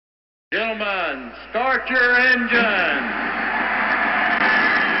Gentlemen, start your engine.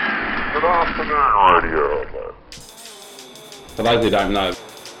 Good afternoon, Radio Hot. For those who don't know,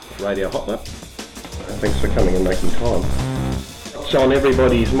 Radio Hot. Thanks for coming and making time. It's on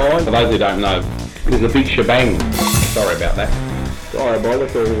everybody's mind. For those who don't know, there's a big shebang. Sorry about that.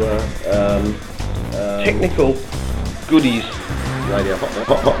 Diabolical technical goodies. Radio Hot.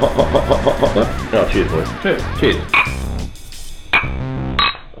 Oh, cheers, boys. Cheers.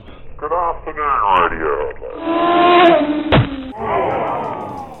 Good afternoon, Radio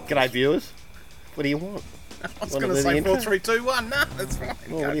Hot. G'day viewers. What do you want? I was going to say 4, 3, 2, 1. No, that's fine.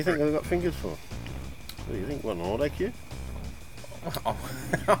 Well, what do you think I've got fingers for? What do you think? What, an auto cue? I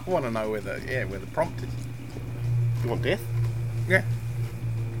want to know where the prompt is. You want death? Yeah.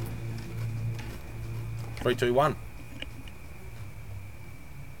 3, 2, 1.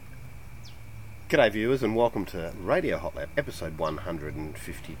 G'day viewers and welcome to Radio Hot Lap, episode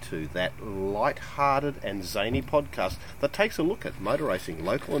 152, that light-hearted and zany podcast that takes a look at motor racing,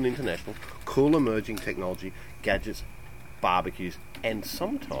 local and international, cool emerging technology, gadgets, barbecues, and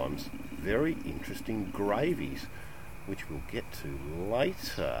sometimes very interesting gravies, which we'll get to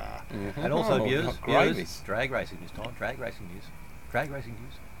later. Mm-hmm. And also viewers, drag racing this time, drag racing news.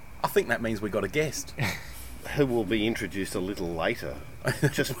 I think that means we got a guest. Who will be introduced a little later,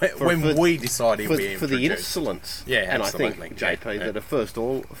 just when we decide he'll be for the introduced. insolence. Yeah, and absolutely. I think JP that first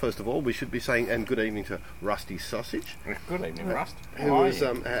of all we should be saying and good evening to Rusty Sausage. Good evening, Rust. Who was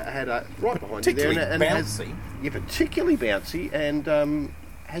had a right behind you there and bouncy. Particularly bouncy, and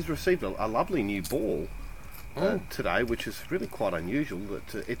has received a lovely new ball today, which is really quite unusual.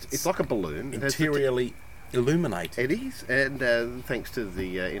 That it's like a balloon. Interiorly illuminated. It is, and thanks to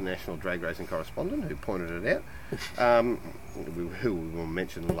the international drag racing correspondent who pointed it out, who we will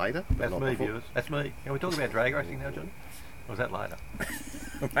mention later. That's me, viewers. That's me. Are we talking about drag racing now, John? Or was that later?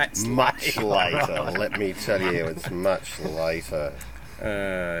 That's much later. Let me tell you, it's much later.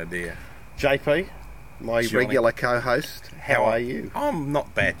 Dear. JP, my Johnny. regular co-host, how are you? I'm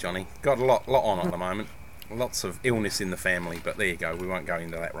not bad, Johnny. Got a lot on at the moment. Lots of illness in the family, but there you go. We won't go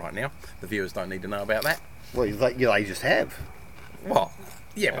into that right now. The viewers don't need to know about that. Well, they just have. Well,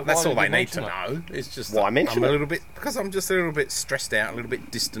 yeah, but that's all they need to know. It's just why mention I'm a little bit because I'm just a little bit stressed out, a little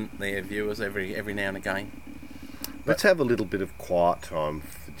bit distant there, viewers. Every now and again. Let's have a little bit of quiet time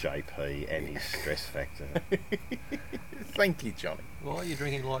for JP and his stress factor. Thank you, Johnny. Why are you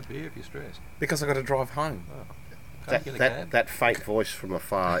drinking light beer if you're stressed? Because I've got to drive home. That faint voice from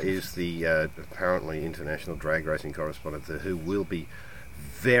afar is the apparently international drag racing correspondent who will be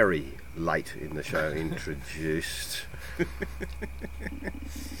very late in the show introduced.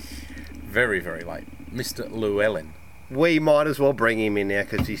 Very, very late. Mr. Llewellyn. We might as well bring him in now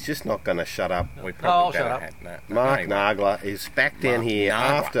because he's just not going to shut up. We probably shut up. Mark Nagler is back down here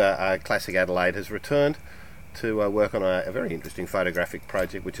after Classic Adelaide has returned to work on a very interesting photographic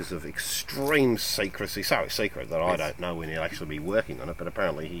project which is of extreme secrecy, so secret that I don't know when he'll actually be working on it, but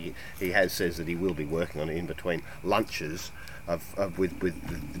apparently he says that he will be working on it in between lunches with the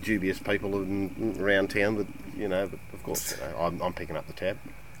dubious people around town that, but of course I'm picking up the tab.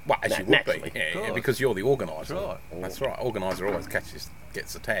 Well, as you would be, yeah, because you're the organiser. That's right. That's right. Organiser always gets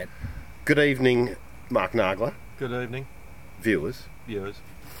the tab. Good evening, Mark Nagler. Good evening, Viewers.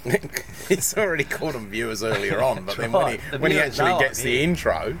 He's already called them viewers earlier on, but then when he actually gets the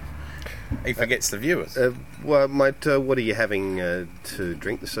intro, he forgets the viewers. Well, mate, what are you having to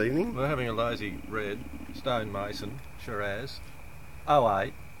drink this evening? We're having a lazy red Stone Mason Shiraz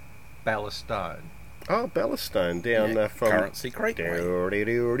 08 Ballast Stone. Oh, Ballastone down from Currency Creek. That's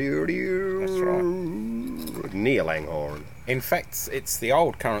right. Near Langhorne. In fact, it's the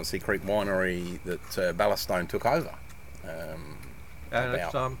old Currency Creek winery that Ballastone took over. And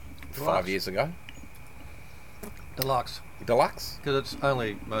about it's 5 years ago. Deluxe. Deluxe? Because it's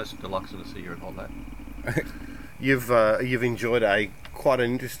only most deluxe in the year and all that. You've enjoyed quite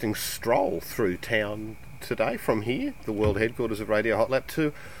an interesting stroll through town today from here, the world headquarters of Radio Hot Lap,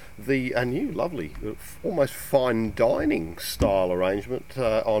 to the new lovely, almost fine dining style arrangement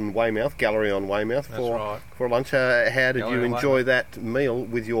on Weymouth, Gallery on Weymouth for lunch. How did you enjoy that meal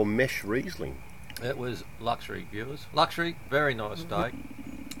with your mesh Riesling? It was luxury, viewers. Luxury, very nice steak,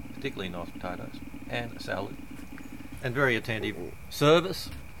 particularly nice potatoes, and a salad. And very attentive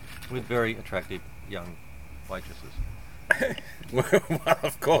service with very attractive young waitresses. Well,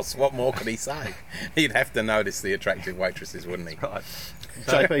 of course, what more could he say? He'd have to notice the attractive waitresses, wouldn't he? Right.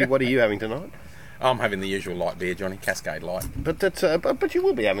 JP, what are you having tonight? I'm having the usual light beer, Johnny, Cascade Light. But you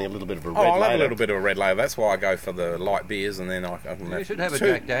will be having a little bit of a red I'll have a later. little bit of a red lager. That's why I go for the light beers, and then I can You should have a two-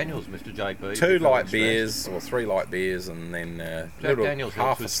 Jack Daniels, Mr. JP. Two before light it's beers or 3 light beers, and then Daniels helps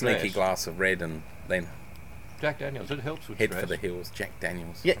half a with sneaky stress. glass of red, and then stressed. Jack Daniels, it helps with head stress. for the hills. Jack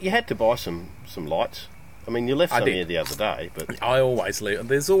Daniels. Yeah, you had to buy some lights. I mean, you left I some did. here the other day, but I always leave.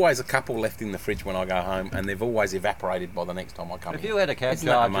 There's always a couple left in the fridge when I go home, and they've always evaporated by the next time I come If in. you had a cab Isn't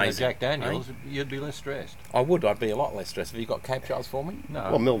that charge and a amazing, Jack Daniels, eh? you'd be less stressed. I would. I'd be a lot less stressed. Have you got cab charge for me? No,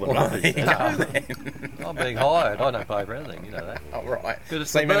 well, Melbourne Rugby. I'm being hired. I don't pay for anything, you know that. Oh, right. Because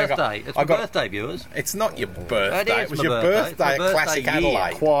it's See, my man, birthday. It's I my got- birthday, viewers. It's not your birthday. is It was my your birthday. It's my birthday at birthday Classic year.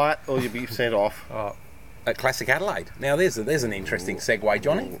 Adelaide. Quiet, or you'll be sent off. Oh, At Classic Adelaide. Now, there's an interesting segue,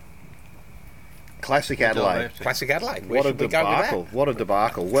 Johnny. Classic Adelaide. Classic Adelaide. Where What a should we go with debacle! that? What a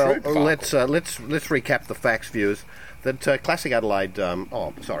debacle! Well, debacle. let's recap the facts, viewers. That Classic Adelaide.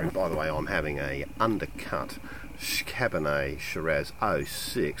 Oh, sorry. By the way, I'm having a undercut Cabernet Shiraz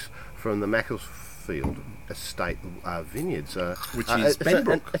 06 from the Macclesfield Estate Vineyards, Which is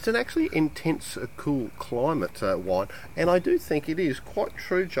Benbrook. It's an actually intense, cool climate wine, and I do think it is quite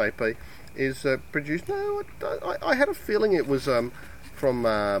true. JP is produced. No, I had a feeling it was from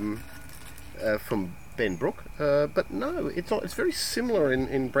Benbrook, but no, it's not. It's very similar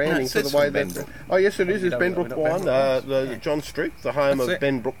in branding No, it to the says way from that. Benbrook. Oh yes, it is. We It's don't know Benbrook what wine. Benbrook is. The John Street, the home That's of it.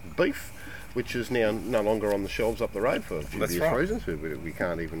 Benbrook beef, which is now no longer on the shelves up the road for That's dubious right. reasons. We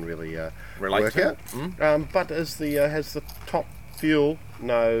can't even really Relate work to out. it. But as the has the top fuel.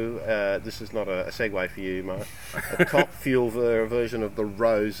 No, this is not a segue for you, Mark. A top fuel version of the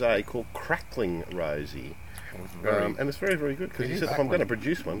rosé called Crackling Rosy. And it's very, very good because he said if I'm going to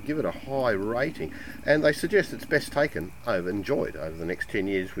produce one, give it a high rating. And they suggest it's best enjoyed over the next 10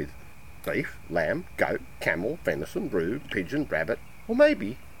 years with beef, lamb, goat, camel, venison, roo, pigeon, rabbit, or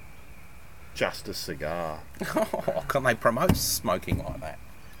maybe just a cigar. Oh, can they promote smoking like that?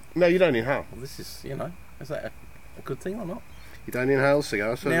 No, you don't inhale. Well, this is, is that a good thing or not? You don't inhale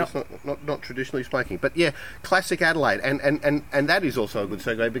cigars, so Now- it's not traditionally smoking. But yeah, classic Adelaide, and that is also a good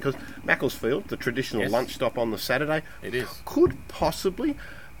segue because Macclesfield, the traditional Yes. lunch stop on the Saturday, It is. could possibly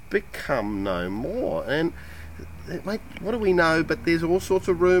become no more. And mate, what do we know? But there's all sorts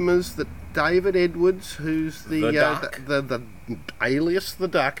of rumours that David Edwards, who's The Duck. the alias the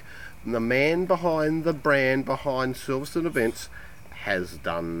Duck, the man behind the brand behind Silverstone Events, has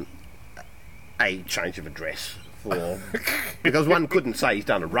done a change of address for because one couldn't say he's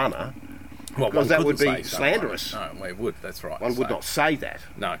done a runner. Well, Because one that would couldn't be say so, slanderous. right? No, it would. That's right. One would So- not say that,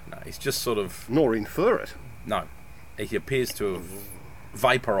 No, it's just sort of nor infer it. no. He appears to have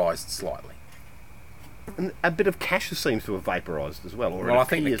vaporised slightly. And a bit of cash seems to have vaporised as well. Or Well, it I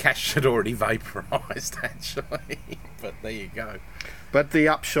think the appears. cash had already vaporised actually, but there you go. But the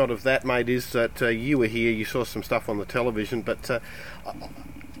upshot of that, mate, is that you were here. You saw some stuff on the television, but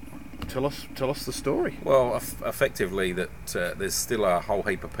tell us the story. Well, effectively, that there's still a whole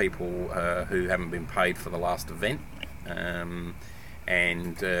heap of people who haven't been paid for the last event, and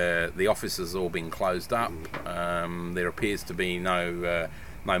the office has all been closed up. There appears to be no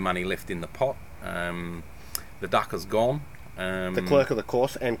money left in the pot. The Duck has gone. The clerk of the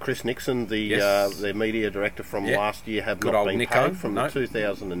course and Chris Nixon, the Yes. media director from Yeah. last year, have Good not old been Nico. paid from No. the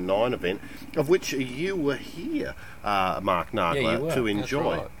 2009 event, of which you were here, Mark Nagler, you were. to That's enjoy.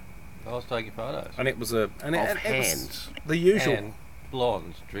 That's right. I was taking photos. And it was it was hands. the usual. And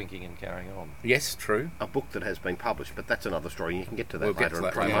blondes drinking and carrying on. Yes, true. A book that has been published, but that's another story. You can get to that We'll get later to and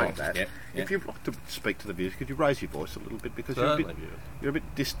that later promote on. that. Yeah, yeah. If you'd like to speak to the viewers, could you raise your voice a little bit because Certainly. you're a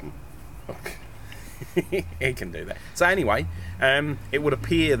bit distant. He can do that. So anyway, it would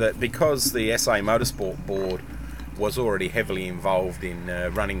appear that because the SA Motorsport Board was already heavily involved in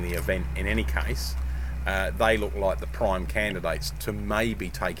running the event in any case, they look like the prime candidates to maybe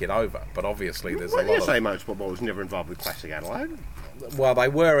take it over. But obviously there's Well, a lot the SA of... Motorsport Board was never involved with Classic Adelaide. Well, they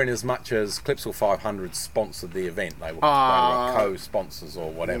were in as much as Clipsal 500 sponsored the event. They were co-sponsors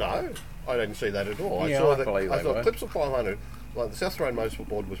or whatever. No, I didn't see that at all. Yeah, I believe I they thought were. Clipsal 500, like the South Australian Motorsport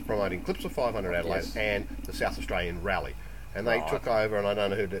Board was promoting Clipsal 500 Adelaide Yes. and the South Australian Rally. And they Right. took over, and I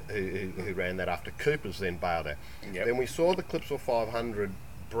don't know who ran that after Cooper's then bailed out. Yep. Then we saw the Clipsal 500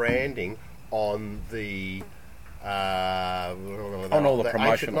 branding on the... on all the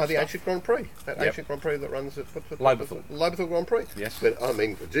promotional the stuff. Ancient Grand Prix. That Yep. Ancient Grand Prix that runs at Loberthal. Loberthal Grand Prix. Yes. But I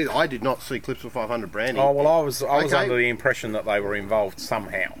mean, geez, I did not see Clipsal 500 branding. Oh well, I was Okay. under the impression that they were involved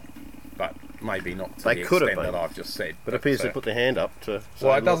somehow, but maybe not to They the could have extent been. that I've just said. But it appears they put their hand up to... say,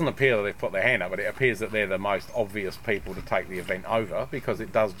 Well, it look, doesn't appear that they've put their hand up, but it appears that they're the most obvious people to take the event over because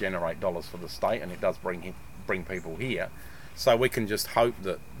it does generate dollars for the state and it does bring people here. So we can just hope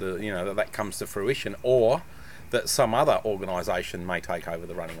that that comes to fruition, or that some other organisation may take over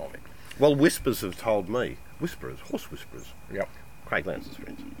the running of it. Well, whispers have told me, horse whisperers, Yep. Craig Lance's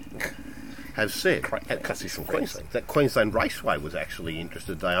friends, have said, because he's from Queensland, that Queensland Raceway was actually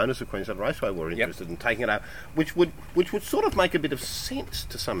interested. The owners of Queensland Raceway were interested in taking it over, which would sort of make a bit of sense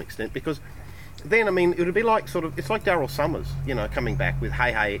to some extent, because then, I mean, it would be like it's like Daryl Summers, coming back with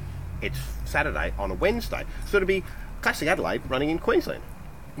Hey, it's Saturday on a Wednesday. So it'd be Classic Adelaide running in Queensland,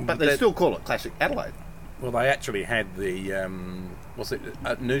 but they still call it Classic Adelaide. Well, they actually had the was it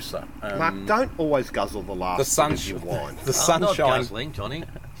at Noosa? Mark, don't always guzzle the last bit of your wine. The I'm not Sunshine, guzzling, Johnny.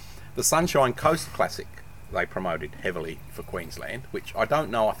 the Sunshine Coast Classic. They promoted heavily for Queensland, which I don't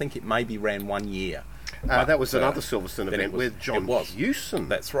know. I think it maybe ran 1 year. That was another Silverstone then event with John Hewson.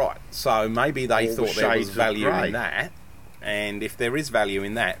 That's right. So maybe they All thought the there was shades of value grey. in that. And if there is value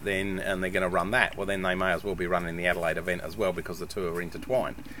in that, then and they're going to run that, well, then they may as well be running the Adelaide event as well, because the two are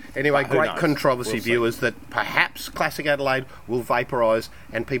intertwined. Anyway, But who great knows? controversy, We'll see. viewers, that perhaps Classic Adelaide will vaporise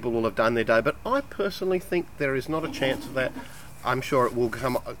and people will have done their day. But I personally think there is not a chance of that. I'm sure it will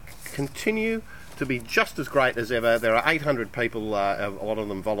continue to be just as great as ever. There are 800 people, a lot of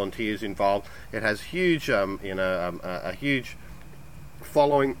them volunteers involved. It has huge, a huge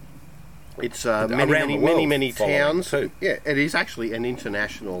following. It's Around many the world many following towns. too. Yeah, it is actually an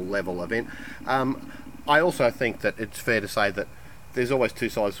international level event. I also think that it's fair to say that there's always two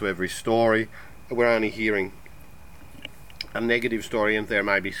sides to every story. We're only hearing a negative story, and there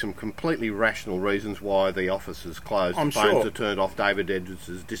may be some completely rational reasons why the office is closed. I'm the phones sure. are turned off. David Edwards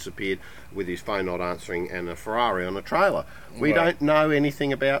has disappeared with his phone not answering, and a Ferrari on a trailer. We Well- don't know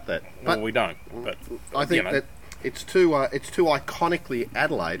anything about that. But Well, we don't. But I think you know, that it's too iconically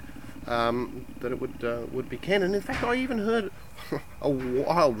Adelaide that it would be Ken. And in fact, I even heard a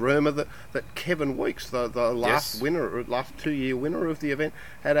wild rumour that Kevin Weeks, the last Yes. winner, last 2-year winner of the event,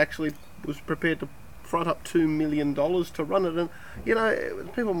 was prepared to front up $2 million to run it.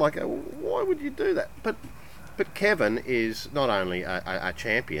 And people might go, well, why would you do that? But Kevin is not only a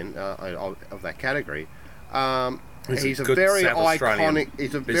champion of that category. He's a good very South Australian iconic.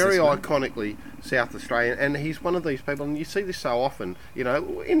 He's a very businessman. iconically South Australian, and he's one of these people. And you see this so often,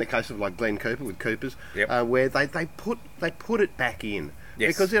 in the case of like Glenn Cooper with Coopers, Yep. where they put it back in.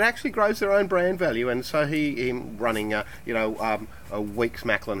 Yes. Because it actually grows their own brand value, and so him running, Weeks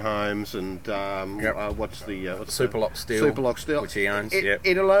Macklin Homes and what's Superlock Steel, Superlock Steel, which he owns.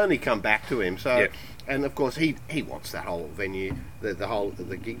 It'll only come back to him. So, Yep. and of course he wants that whole venue,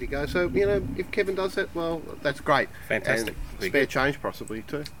 the gig to go. So if Kevin does that, well, that's great. Fantastic. And Be spare good. change possibly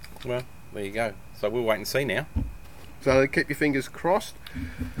too. Well, there you go. So we'll wait and see now. So keep your fingers crossed.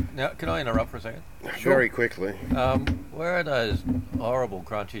 Now, can I interrupt for a second? Very quickly. Where are those horrible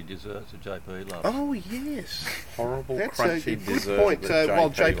crunchy desserts that JP loves? Oh yes, Horrible that's crunchy a good dessert. point. that Well,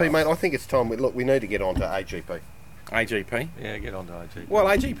 JP, loves. mate, I think it's time. We need to get on to AGP. AGP. Yeah, get on to IG. Well,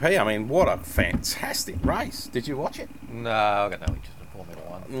 AGP. I mean, what a fantastic race! Did you watch it? No, I've got no interest in Formula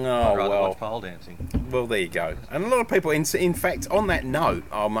One. No, I'd rather well. watch pole dancing. Well, there you go. And a lot of people, in fact, on that note,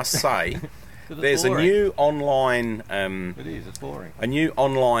 I must say, 'Cause it's there's a boring. new online. It is. It's boring. A new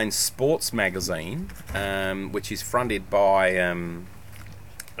online sports magazine, which is fronted by,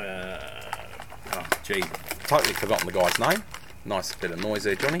 totally forgotten the guy's name. Nice bit of noise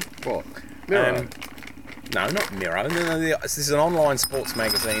there, Johnny. What? Miro. No, not Miro. No, this is an online sports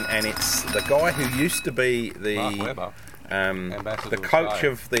magazine, and it's the guy who used to be Mark the Webber. Ambassador the to coach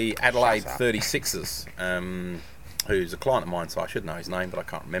Australia. of the Adelaide 36ers, who's a client of mine, so I should know his name, but I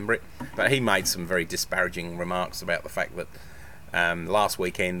can't remember it. But he made some very disparaging remarks about the fact that last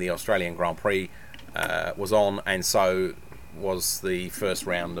weekend the Australian Grand Prix was on, and so was the first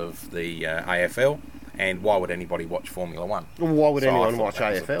round of the AFL. And why would anybody watch Formula One? Well, why would So I anyone thought watch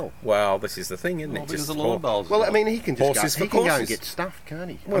that was AFL? Well, this is the thing, isn't Well, it? because Just the lawn for- bowls. Well, I mean, he can just Horses go. for He can go and courses. get stuffed,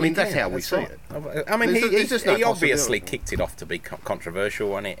 can't he? Well, I mean, he that's can, how we see right. it. I mean, There's just no he obviously possibility. kicked it off to be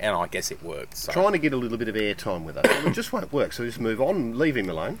controversial, and I guess it worked. So Trying to get a little bit of airtime with it. It just won't work, so just move on, leave him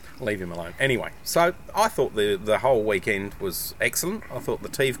alone. leave him alone. Anyway, so I thought the whole weekend was excellent. I thought the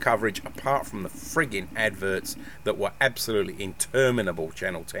TV coverage, apart from the frigging adverts that were absolutely interminable,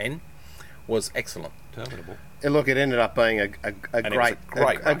 Channel 10, was excellent. Terminable. And look, it ended up being a was great, a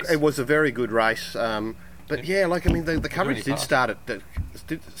great race. It was a very good race. But yeah, like, I mean, the coverage really did fast. start at...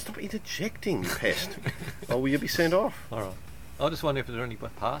 Stop interjecting, you pest. Or will you be sent off? All right. I just wonder if there's any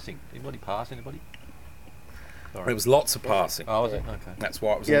passing. Anybody pass anybody? There was lots of passing. Oh, was it? Okay. That's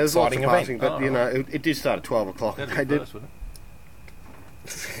why it was Yeah, an there's lots of exciting event. passing, but, Oh, you know, it did start at 12 o'clock. That'd They be did. first, wouldn't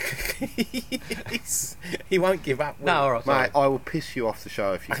it? He won't give up. will No, he? all right. Sorry. Mate, I will piss you off the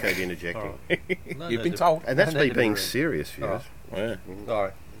show if you keep interjecting. No, You've no, been no. told. And that's No need me to be being rude. serious, viewers. Yeah.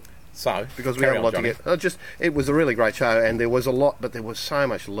 Sorry. So, Because we carry have a on, lot to Johnny. get. It was a really great show, and there was a lot, but there was so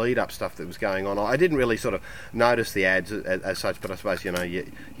much lead-up stuff that was going on. I didn't really sort of notice the ads as such, but I suppose you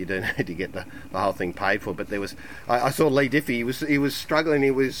do need to get the whole thing paid for. But there was, I saw Lee Diffie. He was struggling.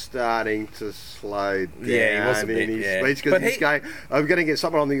 He was starting to slow down Yeah, he was a bit, in his yeah. speech because But he's he- going. I'm going to get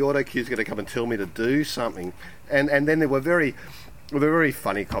someone on the auto queue who's going to come and tell me to do something, and then there were very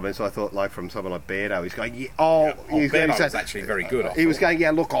funny comments, I thought, like from someone like Beardo. He's going, Beardo was actually very good. I He was thought. going,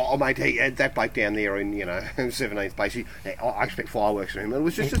 yeah, look, mate, that bloke down there in, 17th base, I expect fireworks from him. And it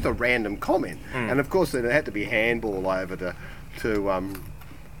was just a random comment. And of course, then it had to be handball over to who else?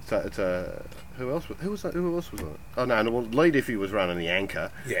 Who else was it? Oh no, well, Lee Diffie was running the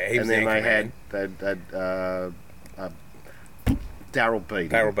anchor. Yeah, he was and then the they anchor had Daryl Beatty,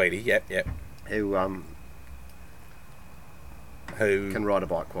 Daryl Beatty, yep. who Who can ride a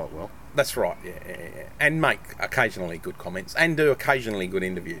bike quite well. That's right, yeah. And make occasionally good comments and do occasionally good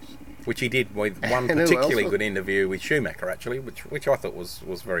interviews, which he did with one And who particularly else? good interview with Schumacher, actually, which I thought was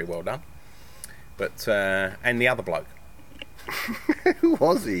very well done. But and the other bloke, Who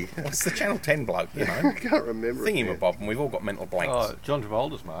was he? it's the Channel 10 bloke, you I know, can't remember. it now. thingamabob, and we've all got mental blanks. Oh, John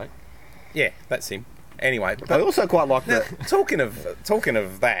Travolta's mate. Yeah, that's him. Anyway, I but also quite like now, that. talking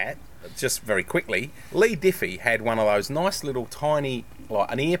of that, just very quickly, Lee Diffie had one of those nice little tiny,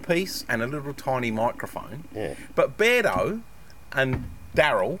 like an earpiece and a little tiny microphone. Yeah. But Beardo and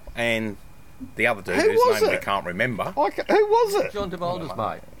Daryl and the other dude Who whose was name we it? can't remember. Who was it? John Travolta's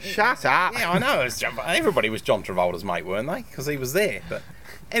mate. Shut up. Yeah, I know. It was everybody was John Travolta's mate, weren't they? Because he was there. But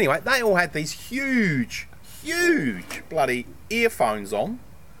anyway, they all had these huge bloody earphones on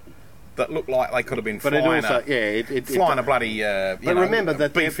that looked like they could have been But it flying also, a, yeah, it flying a bloody But remember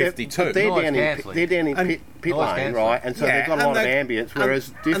that B-52. they're Noise down in cancelling. they're down in And pit noise lane, cancelling. right? And so they've got a lot of ambience, whereas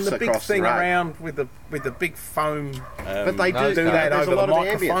and diffs the big across thing the road. around with the big foam. But they No, do no, that there's over a lot the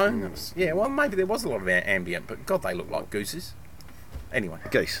of microphone. ambient. Yeah, well, maybe there was a lot of ambient, but God, they look like gooses. Anyway,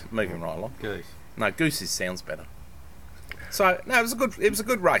 Geese. moving right along. Goose. No, gooses sounds better. So no, it was a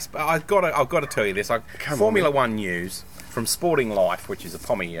good race. But I've got to tell you this: Formula One news from Sporting Life, which is a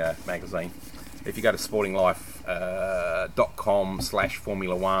Pommy magazine. If you go to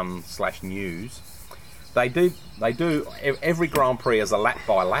sportinglife.com/Formula1/news, they do every Grand Prix as a lap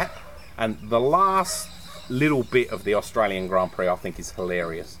by lap, and the last little bit of the Australian Grand Prix I think is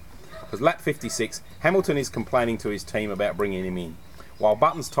hilarious. Because lap 56, Hamilton is complaining to his team about bringing him in. While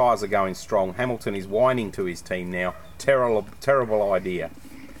Button's tyres are going strong, Hamilton is whining to his team now, terrible idea,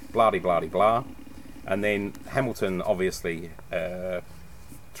 blah blah blah. And then Hamilton obviously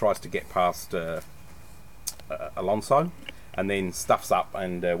tries to get past Alonso, and then stuffs up,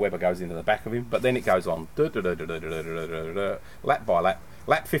 and Webber goes into the back of him. But then it goes on, lap by lap.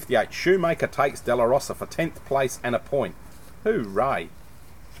 Lap 58, Schumacher takes De La Rosa for 10th place and a point. Hooray!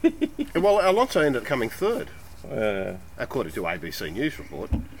 Well, Alonso ended up coming third, Uh, according to ABC News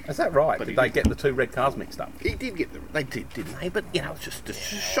report. is that right? But Did he they did- get the two red cars mixed up? He did get they didn't they? But it's just There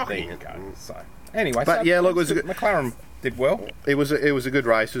shocking. you go. So anyway, But so yeah, look, it was a good- McLaren did well. It was a good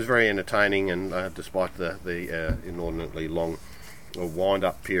race. It was very entertaining, and despite the inordinately long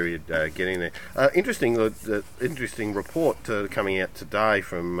wind-up period getting there. Interesting. The interesting report coming out today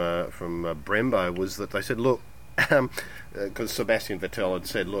from Brembo was that they said, look, because Sebastian Vettel had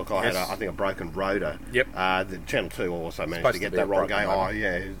said, look, I think a broken rotor. Yep. The Channel 2 also managed Supposed to to get be that a wrong. broken Going,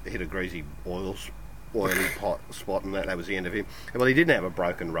 rotor. hit a greasy oily spot, and that was the end of him. Well, he didn't have a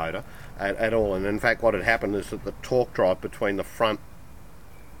broken rotor at all, and in fact what had happened is that the torque drive between the front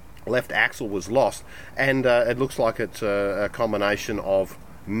left axle was lost, and it looks like it's a combination of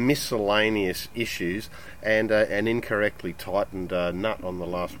miscellaneous issues and an incorrectly tightened nut on the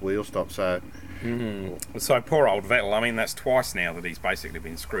last wheel stop. So So poor old Vettel, I mean, that's twice now that he's basically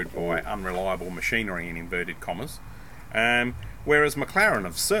been screwed by unreliable machinery in inverted commas. Whereas McLaren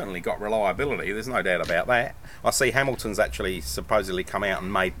have certainly got reliability, there's no doubt about that. I see Hamilton's actually supposedly come out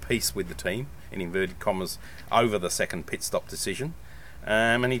and made peace with the team, in inverted commas, over the second pit stop decision.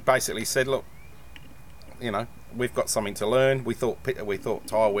 And he basically said, look, we've got something to learn. We thought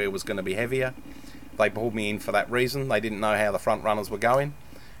tyre wear was going to be heavier. They pulled me in for that reason. They didn't know how the front runners were going.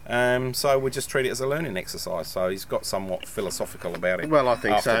 So we just treat it as a learning exercise. So he's got somewhat philosophical about it. well, I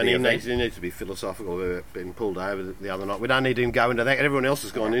think after so, and the he event. needs to be philosophical about being pulled over the other night. We don't need him to go into that. Everyone else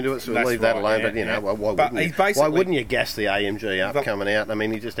has gone into it, so we'll That's leave that right, alone. yeah, But yeah. why But wouldn't he you? Why basically- wouldn't you gas the AMG up The- coming out? I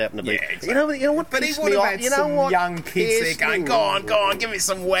mean, he just happened to be. Yeah, exactly. You know what? But he pissed would me have off? had You know some what young kids there pissed going, me go on, off? give me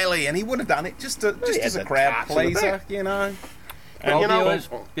some welly, and he would have done it just he as had a the crowd tarts in the pleaser, back. Well, you know,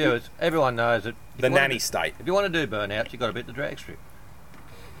 viewers, everyone knows that The nanny state. if you want to do burnouts, you've got to beat the drag strip.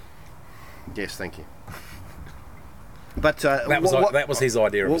 yes, thank you. But That was his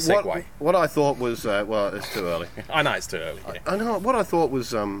idea of a segue. What I thought was, well, it's too early. I know it's too early. Yeah. I know what I thought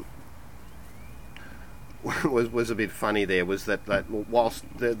was was a bit funny. There was that whilst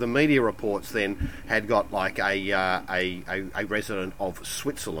the media reports then had got like a resident of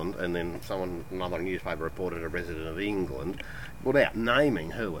Switzerland, and then another newspaper reported a resident of England, without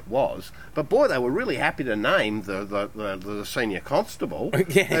naming who it was. But boy, they were really happy to name the senior constable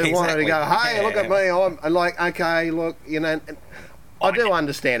Yeah, who wanted to go, hey, Yeah. look at me. I'm like, okay, look, you know. And I do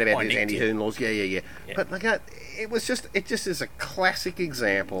understand about I these nicked anti-hoon laws, yeah. But like, it just is a classic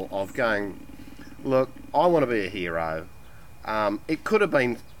example of going, look, I want to be a hero. It could have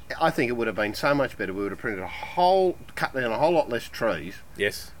been, I think it would have been so much better. We would have cut down a whole lot less trees.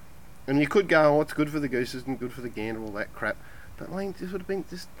 Yes. And you could go, oh, it's good for the gooses and good for the gander, all that crap. But I mean, this would have been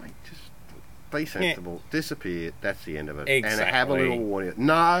just be sensible, disappear. That's the end of it. Exactly. And have a little warning.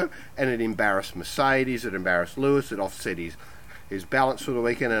 No, and it embarrassed Mercedes. It embarrassed Lewis. It offset his balance for the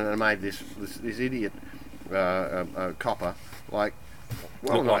weekend, and it made this idiot copper like.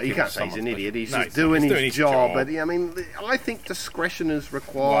 Well, Look no, like you he can't was say he's an someone idiot. He's special. just No, doing he's his doing his job. job. But I mean, I think discretion is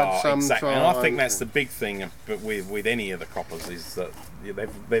required Well, sometimes. exactly. And I think that's the big thing with any of the coppers is that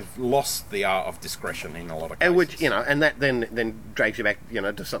they've lost the art of discretion in a lot of cases. And which, you know, and that then drags you back, you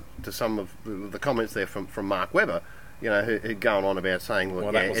know, to some of the comments there from Mark Webber, you know, who'd gone on about saying, look,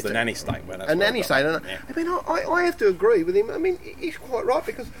 Well, yeah, that was it's the nanny state. Well, that's a what nanny I state. got. And Yeah. I mean, I have to agree with him. I mean, he's quite right,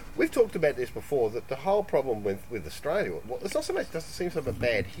 because we've talked about this before, that the whole problem with Australia, well, it's not so much, it doesn't seem so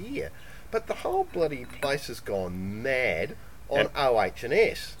bad here, but the whole bloody place has gone mad on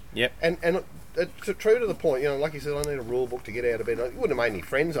OH&S. Yep. And it's true to the point, you know, like you said, I need a rule book to get out of bed. You wouldn't have made any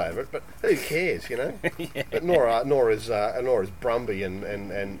friends over it, but who cares, you know? Yeah. But nor is Brumby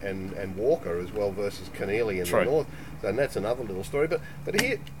and Walker as well versus Keneally in True. the north. And that's another little story. But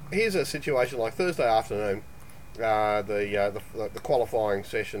here's a situation like Thursday afternoon, the qualifying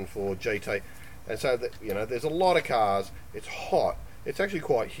session for GT, and so that, you know, there's a lot of cars. It's hot. It's actually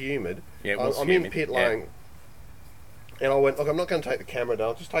quite humid. Yeah, it was I'm humid, in pit yeah. lane. And I went, look, I'm not going to take the camera down,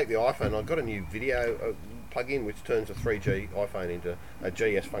 I'll just take the iPhone. I've got a new video plug-in which turns a 3G iPhone into a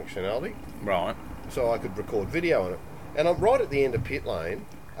GS functionality, Right. so I could record video on it. And I'm right at the end of pit lane,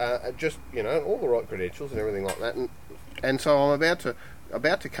 just, you know, all the right credentials and everything like that. And so I'm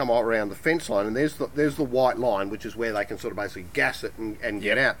about to come around the fence line, and there's the white line, which is where they can sort of basically gas it and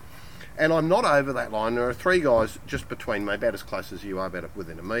get out. And I'm not over that line. There are three guys just between me, about as close as you are, about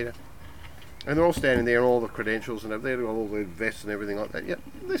within a metre. And they're all standing there, all the credentials, and they've got all the vests and everything like that. Yep,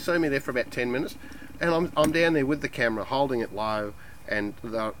 they see me there for about 10 minutes, and I'm down there with the camera, holding it low, and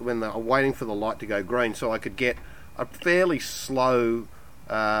when they're waiting for the light to go green, so I could get a fairly slow,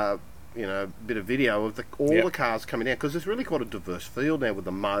 bit of video of all Yep. the cars coming out, because there's really quite a diverse field now with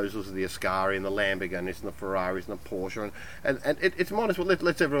the Mosels, the Ascari, and the Lamborghinis, and the Ferraris, and the Porsche, and it's might as well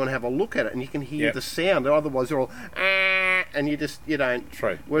let's everyone have a look at it, and you can hear Yep. the sound. Otherwise, they're all and you don't.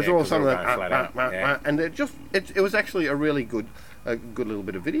 True. Whereas Yeah, all 'cause some of they're them, going flat out. Yeah. and it was actually a really good little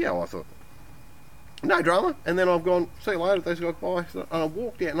bit of video, I thought. No drama. And then I've gone, see you later, those guys, bye. And I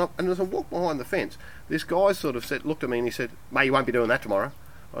walked out, and as I walked behind the fence, this guy sort of looked at me and he said, mate, you won't be doing that tomorrow.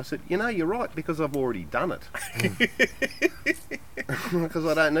 I said, you know, you're right, because I've already done it. Because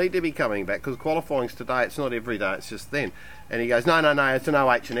I don't need to be coming back, because qualifying's today, it's not every day, it's just then. And he goes, no, it's an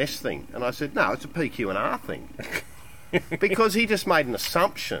OH&S thing. And I said, no, it's a PQ&R thing. Because he just made an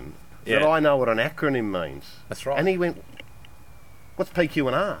assumption that Yeah. I know what an acronym means. That's right. And he went, what's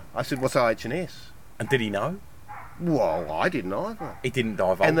PQ&R? I said, what's OH&S? And did he know? Well, I didn't either. He didn't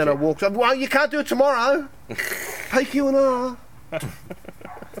divulge And then I it. walked up, well, you can't do it tomorrow. PQ&R.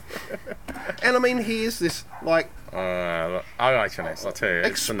 And I mean, here's this, like, OH&S, I tell you. it's a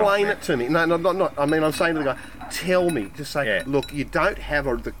explain nightmare. it to me. No, not. I mean, I'm saying to the guy, tell me. Just say, Yeah. look, you don't have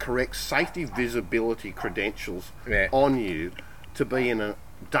the correct safety visibility credentials Yeah. on you to be in a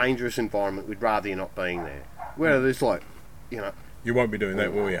dangerous environment. We'd rather you not being there. Where there's like, you know, You won't be doing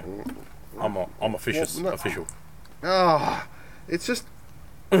that, will you? I'm official. Well, no. Official. it's just.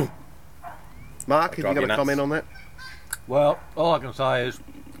 Mark, have you drive got you a nuts. comment on that? Well, all I can say is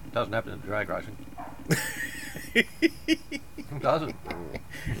it doesn't happen in drag racing. It doesn't.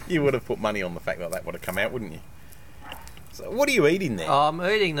 You would have put money on the fact that would have come out, wouldn't you? So, what are you eating there? I'm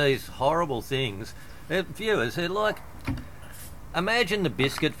eating these horrible things. Viewers, they're like... Imagine the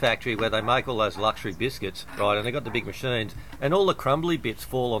biscuit factory where they make all those luxury biscuits, right, and they've got the big machines, and all the crumbly bits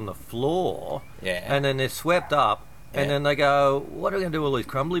fall on the floor, Yeah. and then they're swept up, and Yeah. then they go, what are we going to do with all these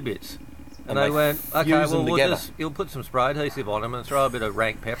crumbly bits? And they went, okay, fuse them well, together. you'll put some spray adhesive on them and throw a bit of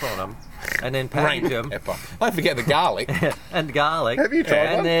rank pepper on them, and then Rank package them. pepper. Don't forget the garlic. And garlic. Have you tried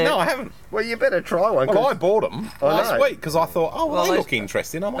and one? they're- No, I haven't. Well, you better try one. Well, 'cause I bought them I last know. week because I thought, oh, well, Well, they they- look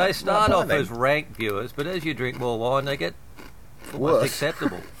interesting. I might, They start might buy off them. as rank viewers, but as you drink more wine, they get Worse. almost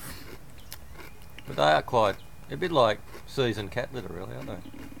acceptable. But they are quite a bit like seasoned cat litter, really, aren't they?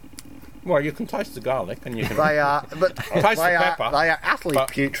 Well, you can taste the garlic and you can. They are, but Taste they the are, pepper, they are utterly but-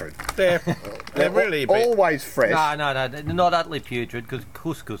 putrid. They're really a bit always fresh. No, they're not utterly putrid because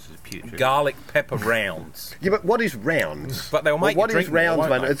couscous is putrid. garlic pepper rounds. Yeah, but what is rounds? But they'll make you what drink is more, rounds, won't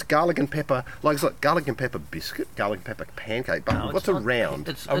man? they? It's garlic and pepper. Like it's like garlic and pepper biscuit, garlic and pepper pancake. But No, it's what's a not-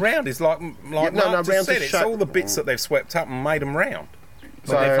 round? A round is like no, Mark just rounds said. are It's shaped- all the bits that they've swept up and made them round.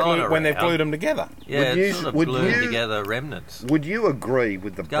 So- When they've Round. glued them together. Yeah, Would it's you- sort of would glued you- together remnants. Would you agree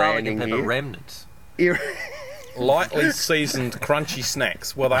with the Garlic branding and pepper here? remnants. Lightly seasoned, crunchy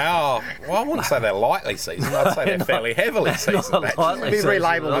snacks. Well, they are. Well, I wouldn't say they're lightly seasoned. I'd say they're fairly heavily seasoned. not actually. lightly Be seasoned.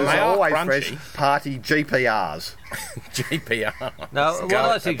 relabelled as They are always crunchy. fresh party GPRs. GPR. No, what I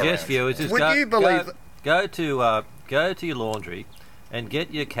Garlic suggest, pepper viewers, is Would go, you believe go to your laundry and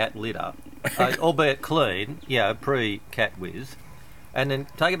get your cat litter, albeit clean, pre-cat whiz, and then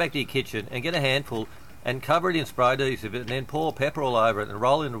take it back to your kitchen and get a handful and cover it in spray adhesive and then pour pepper all over it and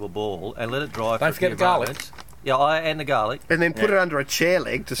roll it into a ball and let it dry for Don't a forget few the garlic. moments. Yeah, and the garlic. And then put it under a chair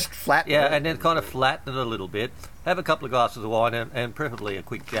leg to flatten Yeah, it. and then kind of flatten it a little bit. Have a couple of glasses of wine and preferably a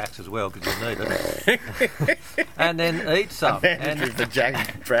quick Jack's as well because you'll need it. And then eat some, Advantage of the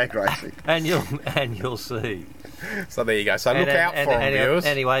drag racing. and you'll see. So there you go. So look And- out and- for them, and- viewers.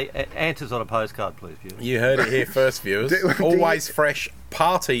 Anyway, answers on a postcard, please, viewers. You heard it here first, viewers. Do Always you- fresh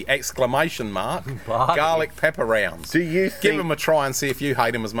party exclamation mark. Party. Garlic pepper rounds. Do you Give think... them a try and see if you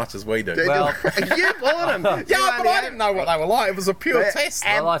hate them as much as we do. Well- you bought them. Yeah, but I didn't know what they were like. It was a pure They're test.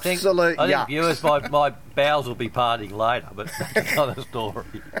 Well, I think Absolute yucks. viewers, my bowels will be partying later, but that's another story.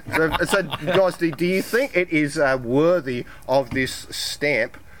 So guys, do you think it is worthy of this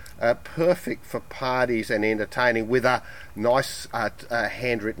stamp, perfect for parties and entertaining, with a nice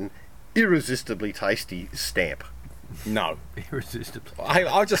handwritten, irresistibly tasty stamp? No. Irresistibly.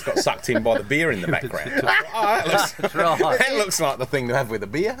 I just got sucked in by the beer in the background. That's right. That looks like the thing to have with a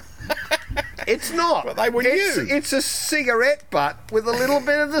beer. It's not. But they were it's, new. It's a cigarette butt with a little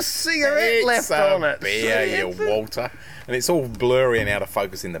bit of the cigarette It's left a on it. beer, See, you it's a- Walter. And it's all blurry and out of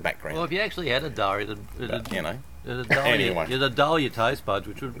focus in the background. Well, if you actually had a diary, it'd you know. dull, Anyway. dull your taste buds,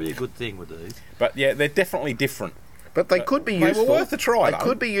 which would be a good thing with these. But yeah, they're definitely different. But they could be They were useful. worth a try, They though.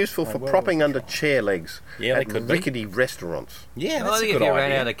 could be useful They for were propping worth a under try. chair legs Yeah, they at could be. rickety restaurants. Yeah, I that's a think good if you ran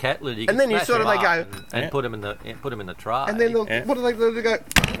idea. out of cat litter, you And could then you smash sort of, them they up go- and Yeah. put them in the tray. And then Yeah. what do they do? They go.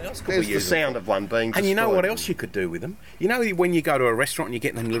 else could There's we the use them sound of one being. And you know destroyed. what else you could do with them? You know when you go to a restaurant and you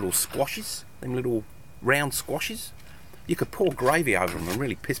get them little squashes, them little round squashes? You could pour gravy over them and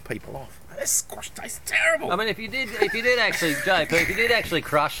really piss people off. This squash tastes terrible. I mean, if you did actually, JP, if you did actually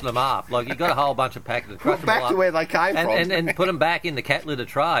crush them up, like you got a whole bunch of packets, crush them all Back up, to where they came from. and put them back in the cat litter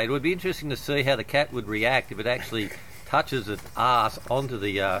tray, it would be interesting to see how the cat would react if it actually touches its arse onto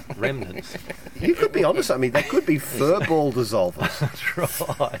the remnants. You could be onto something. They could be fur ball dissolvers. That's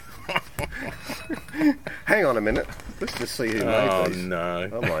right. Hang on a minute. Let's just see who Oh made these. no.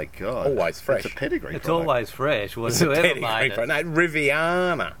 Oh my god. Always fresh. It's a pedigree. It's product. always fresh. It's Whoever a pedigree made for- it. No,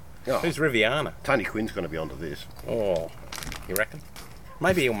 Riviana. Oh. Who's Riviana? Tony Quinn's going to be onto this. Oh, you reckon?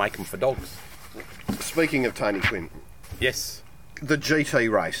 Maybe he'll make them for dogs. Speaking of Tony Quinn, Yes. the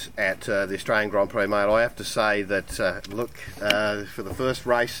GT race at the Australian Grand Prix, mate, I have to say that, for the first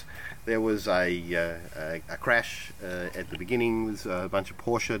race, there was a crash at the beginning. There's a bunch of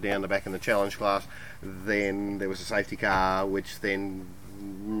Porsche down the back in the challenge class. Then there was a safety car, which then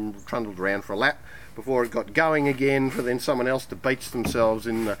trundled around for a lap before it got going again. For then someone else to beach themselves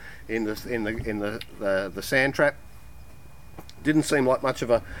in the sand trap. Didn't seem like much of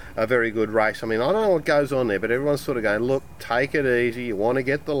a very good race. I mean, I don't know what goes on there, but everyone's sort of going, look, take it easy. You want to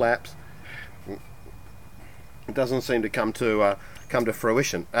get the laps. It doesn't seem to come to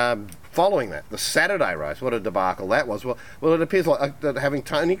fruition. Following that, the Saturday race, what a debacle that was. Well, it appears like that having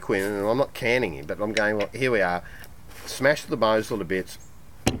Tony Quinn, and I'm not canning him, but I'm going, well, here we are, smashed the Mosul to bits,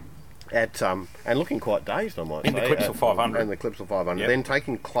 and looking quite dazed, I might say. In the Clipsal 500. And the Clipsal 500. Yep. Then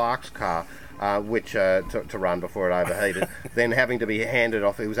taking Clark's car, which to run before it overheated. Then having to be handed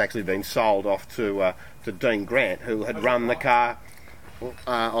off. It was actually being sold off to Dean Grant, who had run the car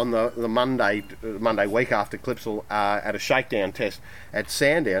on the Monday week after Clipsal at a shakedown test at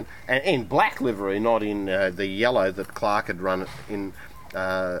Sandown, and in black livery, not in the yellow that Clark had run in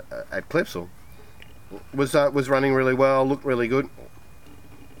at Clipsal. Was running really well, looked really good.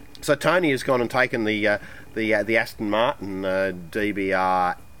 So Tony has gone and taken the Aston Martin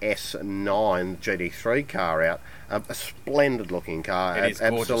DBR S9 GT3 car out. A splendid looking car, It is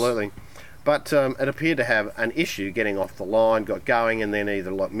gorgeous. absolutely. But it appeared to have an issue getting off the line, got going, and then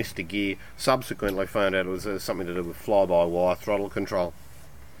either missed a gear. Subsequently found out it was something to do with fly-by-wire throttle control.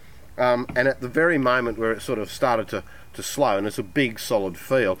 And at the very moment where it sort of started to slow, and it's a big solid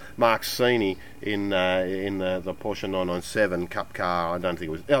field, Mark Sini in the Porsche 997 Cup car, I don't think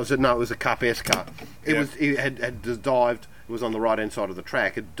it was. It was a Cup S car. It had just dived. It was on the right hand side of the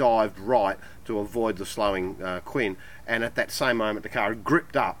track. It dived right to avoid the slowing Quinn, and at that same moment the car had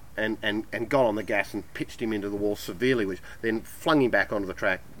gripped up and got on the gas and pitched him into the wall severely, which then flung him back onto the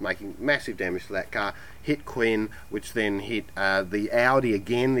track, making massive damage to that car. Hit Quinn, which then hit the Audi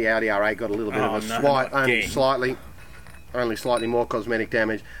again. The Audi R8 got a little bit of a swipe, only slightly more cosmetic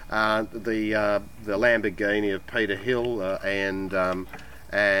damage. The Lamborghini of Peter Hill and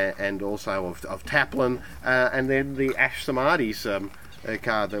also of Taplin, and then the Ash Samadhi's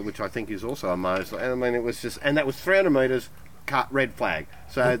car, which I think is also a Mosley. I mean, it was just, and that was 300 metres, cut red flag.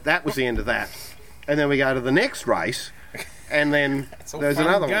 So that was the end of that. And then we go to the next race, and then there's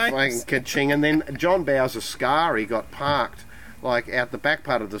another one, ka-ching, and then John Bowser's Scari got parked like out the back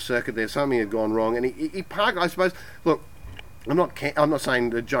part of the circuit. There, something had gone wrong, and he parked. I suppose. Look, I'm not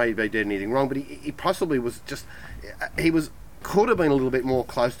saying that JB did anything wrong, but he possibly was just could have been a little bit more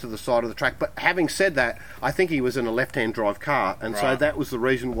close to the side of the track. But having said that, I think he was in a left-hand drive car, and so that was the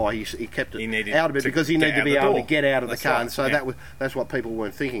reason why he kept it out of it, because he needed to be able to get out of the car, right. And so that's what people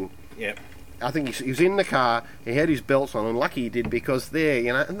weren't thinking. Yep. I think he was in the car, he had his belts on, and lucky he did, because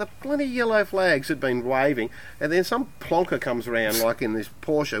and the bloody yellow flags had been waving, and then some plonker comes around, like in this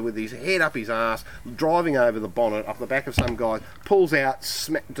Porsche, with his head up his arse, driving over the bonnet, up the back of some guy, pulls out,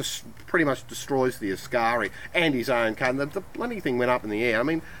 pretty much destroys the Ascari and his own car, and the bloody thing went up in the air. I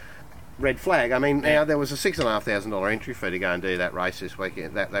mean, red flag. I mean, now there was a $6,500 entry fee to go and do that race this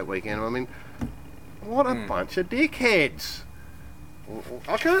weekend, that weekend. I mean, what a bunch of dickheads.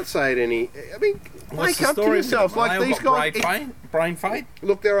 I can't say it any. I mean, wake up to yourselves. Like these guys. Brain fade?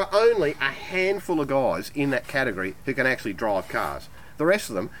 Look, there are only a handful of guys in that category who can actually drive cars. The rest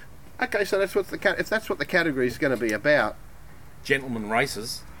of them, okay, so if that's what the category is going to be about, gentlemen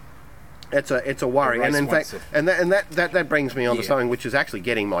races. It's a worry, and in fact, that brings me on to something which is actually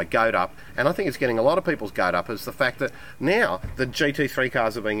getting my goat up, and I think it's getting a lot of people's goat up, is the fact that now the GT3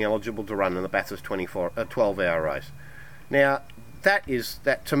 cars are being eligible to run in the Bathurst 12-hour race. Now, that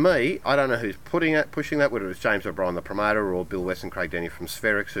to me, I don't know who's pushing that, whether it's James O'Brien, the promoter, or Bill West and Craig Denny from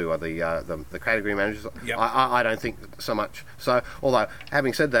Spherix, who are the category managers. Yep. I don't think so much. So, although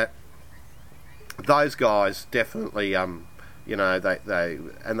having said that, those guys definitely,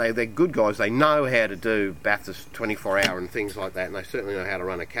 they're good guys. They know how to do Bathurst 24-hour and things like that, and they certainly know how to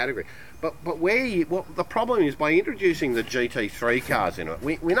run a category. But the problem is, by introducing the GT3 cars into it,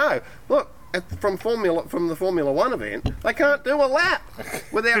 we know. Look. From the Formula 1 event, they can't do a lap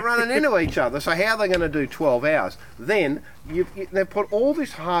without running into each other. So how are they going to do 12 hours? Then they've put all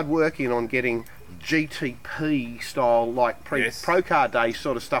this hard work in on getting GTP style, like pro car day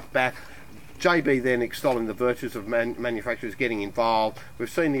sort of stuff back. JB then extolling the virtues of manufacturers getting involved. We've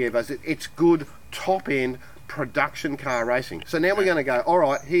seen the Evos. It's good top end production car racing. So now we're going to go, all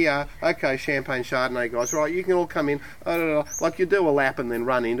right, here, okay, Champagne Chardonnay guys, right, you can all come in, like you do a lap and then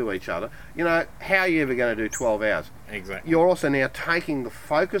run into each other. How are you ever going to do 12 hours? Exactly. You're also now taking the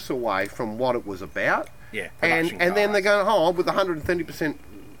focus away from what it was about. Yeah. And then they're going, with the 130%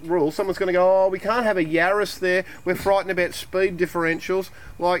 rule, someone's going to go, we can't have a Yaris there, we're frightened about speed differentials,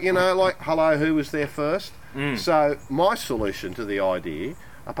 like hello, who was there first? So my solution to the idea,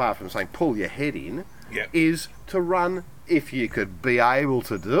 apart from saying pull your head in, is to run, if you could be able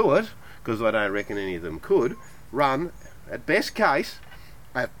to do it, because I don't reckon any of them could, run, at best case,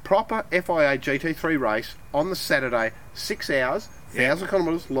 a proper FIA GT3 race on the Saturday, 6 hours, 1,000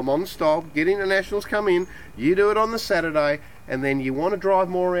 kilometres, Le Mans style, get internationals come in, you do it on the Saturday, and then you want to drive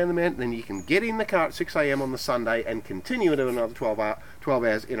more around the mountain, then you can get in the car at 6 a.m. on the Sunday and continue to do another 12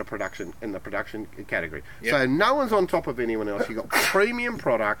 hours in the production category. Yep. So no one's on top of anyone else. You've got premium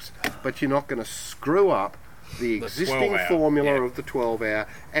products, but you're not going to screw up the existing formula of the 12-hour.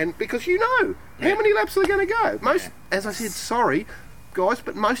 And because how many laps are they going to go? Most, as I said, sorry, guys,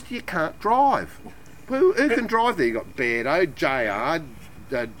 but most of you can't drive. Who can drive there? You've got Beardo, JR,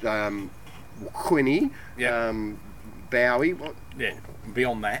 Quinny, Bowie.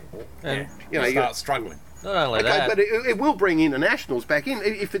 Beyond that, and you start struggling. Not only Okay, that, but it will bring internationals back in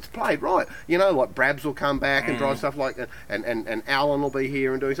if it's played right. You know, like Brabs will come back and drive stuff like that, and Alan will be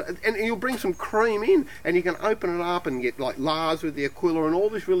here and doing so, and you'll bring some cream in, and you can open it up and get like Lars with the Aquila and all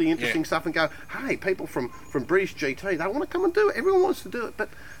this really interesting stuff, and go, hey, people from British GT, they want to come and do it. Everyone wants to do it, but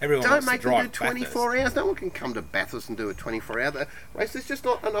Everyone don't wants to make them do drive 24 hours. No one can come to Bathurst and do a 24-hour race. There's just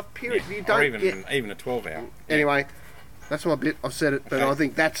not enough period. You or don't even get even a 12-hour. Anyway, that's my bit. I've said it, but Okay. I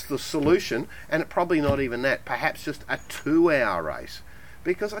think that's the solution, and it probably not even that. Perhaps just a 2-hour race,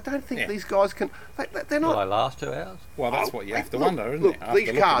 because I don't think Yeah. these guys can. They're will they not. last 2 hours? Well, that's what you have to Look, wonder, isn't look, it? After these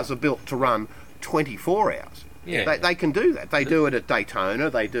looking cars at are built to run 24 hours. Yeah. They can do that. They do it at Daytona.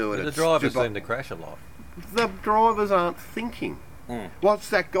 They do it But at the drivers Dubai. seem to crash a lot. The drivers aren't thinking. What's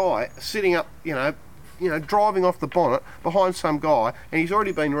that guy sitting up, driving off the bonnet behind some guy, and he's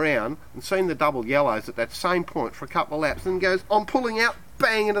already been round and seen the double yellows at that same point for a couple of laps, and goes, I'm pulling out,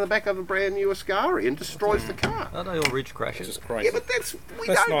 bang, into the back of a brand new Ascari and destroys the car. Aren't they all ridge crashes? It's just crazy. Yeah, but we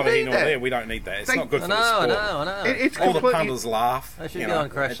That's don't neither need here nor that. there. We don't need that. It's They- not good I for know, the I sport. know, I know. It's All the completely. punters laugh. They should you go know,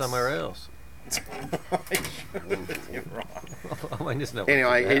 and crash it's- somewhere else. You're right. I mean, isn't it?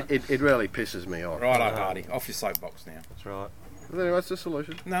 Anyway, it really pisses me off. Righto, Hardy. Off your soapbox now. That's right. Anyway, what's the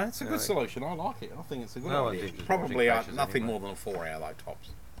solution? No, it's a good solution. I like it. I think it's a good No one idea. thinks it's Probably watching crashes nothing anyway. more than a 4-hour though, tops.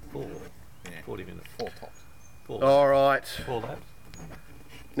 40 minutes. 4 tops. 4 All right. 4 laps.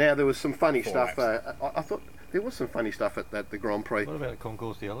 Now there was some funny 4 stuff. laps. I thought there was some funny stuff at the Grand Prix. What about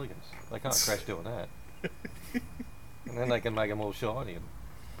Concourse d'Elegance? They can't crash doing that. And then they can make them all shiny and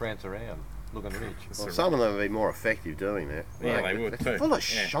prance around, looking rich. Well, some of them would be more effective doing that. Yeah, Like, they would they're too. full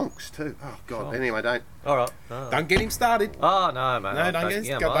of Yeah. shonks too. Oh God. Shonks. Anyway, don't. All right. No. Don't get him started. Oh no, man! No, I'm don't taking- get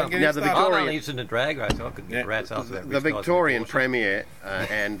yeah, don't mine. get Now him the I'm started. only using the drag race. I could get Yeah. rats after that. The rich guy's Victorian proportion. Premier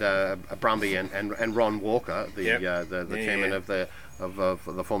and Brumby and Ron Walker, the Yep. the Yeah, chairman yeah. of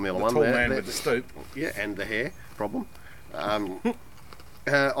the Formula The One. tall there, man there- with the stoop. Yeah, and the hair problem.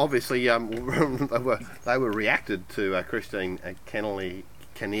 Obviously, they were reacted to Christine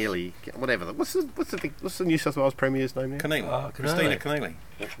Keneally, whatever. What's the New South Wales Premier's name now? Keneally. Christina Keneally.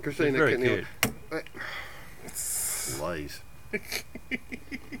 Christina very Keneally. Please.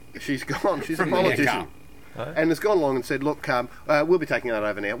 She's gone. She's From a the politician. haircut. And has gone along and said, look, we'll be taking that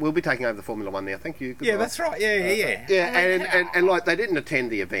over now. We'll be taking over the Formula One now. Thank you. Yeah, Goodbye." that's right. Yeah. Yeah, and like they didn't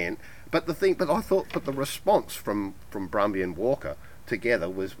attend the event, but the response from Brumby and Walker together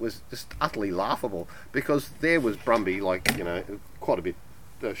was just utterly laughable, because there was Brumby, like, quite a bit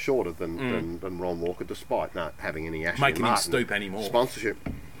shorter than Ron Walker, despite not having any Ashley Making him Martin stoop anymore. sponsorship.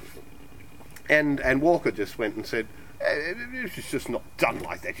 And Walker just went and said, it's just not done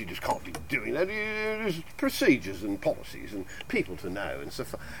like that. You just can't be doing that. There's procedures and policies and people to know and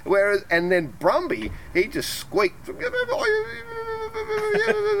stuff. Whereas, and then Brumby, he just squeaked.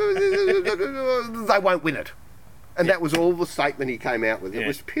 They won't win it. And that was all the statement he came out with. It Yeah.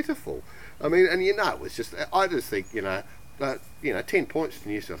 was pitiful. I mean, and it was just. I just think 10 points to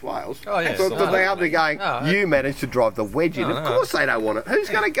New South Wales. Oh, yeah, For absolutely. they are going, No, you managed to drive the wedge in. No, Of no. course they don't want it. Who's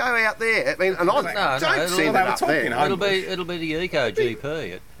going to go out there? I mean, and No, don't it'll- send they it were up talking, there. huh? It'll be the Eco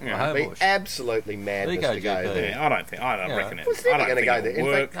GP at It'd be Homebush. absolutely madness Eco to go GP. there. Yeah, I don't Yeah. reckon it. Well, it's never I don't gonna think go it'll there. In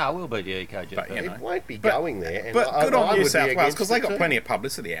work. No, it will be the Eco GP. But, you know. It won't be going there. And But good I on New would be South Wales, against because they it got too. plenty of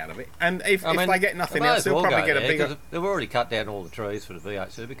publicity out of it. And if I mean, they get nothing they may else, as they'll well probably go get a there, bigger. 'cause they've already cut down all the trees for the V8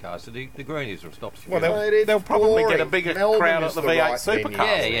 supercars, so the greenies will stop. Well, It's they'll probably get a boring. bigger Melbourne crowd is at the the V8 right venue.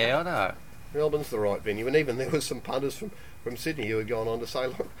 supercars. yeah, I know. Melbourne's the right venue, and even there was some punters from Sydney who had gone on to say,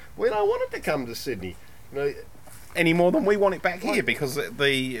 look, we don't want it to come to Sydney. Any more than we want it back here, because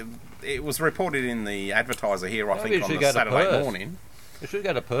it was reported in the Advertiser here, I Maybe think, it on should the go to Saturday Perth. morning. We should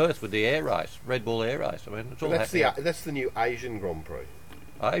go to Perth with the air race, Red Bull air race. I mean, it's all That's happening. that's the new Asian Grand Prix.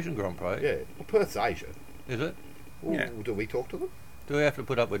 Asian Grand Prix, Yeah, well, Perth's Asia. is it? Well, Yeah. do we talk to them? Do we have to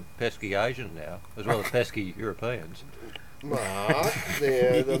put up with pesky Asians now, as well as pesky Europeans? Mark,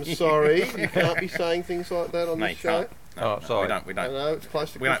 yeah, I'm sorry. You can't be saying things like that on No, this you show. can't. No, Oh, sorry. We I don't. know it's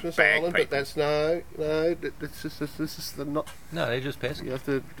close to We don't Christmas bag Island, people. but that's this is the not. No, they're just pesky. You have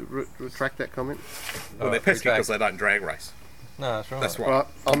to retract that comment. Well, they're pesky because they don't drag race. No, that's right. That's right. Right,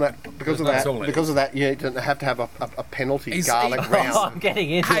 on that because of That's that all it because of that you have to have a penalty He's garlic eating- round. I'm getting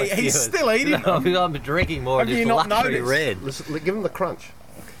into Hey, it. he's viewers. still eating No, I'm drinking more of Have this you not luxury noticed? red. Listen, give them the crunch.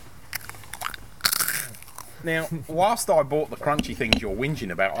 Now, whilst I bought the crunchy things you're whinging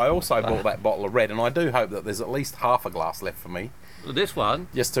about, I also bought that bottle of red, and I do hope that there's at least half a glass left for me, This one,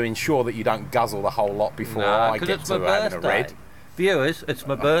 just to ensure that you don't guzzle the whole lot before I because get it's to my having a birthday. red. Viewers, it's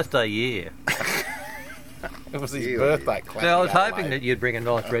my birthday year. It was his Yeah, birthday. So I was hoping that you'd bring a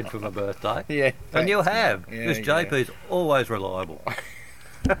nice red for my birthday. Yeah. And you have. Yeah, This JP's always reliable.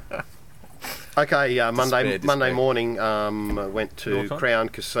 Okay, Monday despair. morning, went to Your time? Crown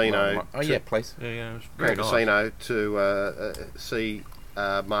Casino. Oh, yeah, please. Yeah, it was very Crown nice. Casino to see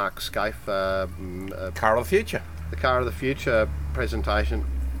Mark Scaife, Car of the future. the Car of the Future presentation.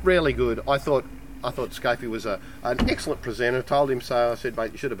 Really good. I thought Scaife was an excellent presenter. Told him so. I said,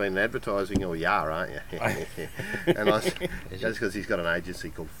 mate, you should have been in advertising, or you are, aren't you? And I said, that's because he's got an agency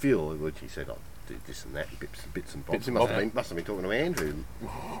called Fuel, which he said, I'll do this and that, bits and bobs. Bits and He bobs. must have been talking to Andrew.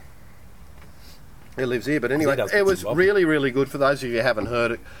 He lives here, but anyway, He does it bits was and bobs. really, really good. For those of you who haven't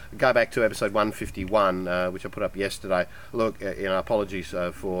heard it, go back to episode 151, which I put up yesterday. Look, apologies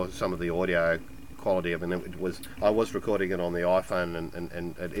for some of the audio quality. I mean, I was recording it on the iPhone,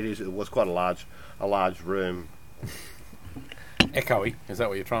 and it was quite a large room, Echoey, is that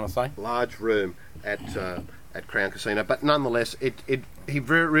what you're trying to say? large room at Crown Casino. But nonetheless, he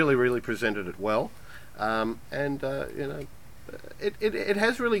really presented it well, it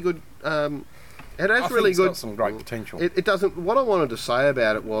has really good. It has I think really it's good. got some great potential. It doesn't. What I wanted to say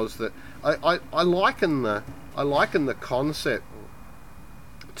about it was that I liken the concept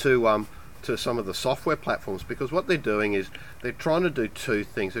to some of the software platforms, because what they're doing is they're trying to do two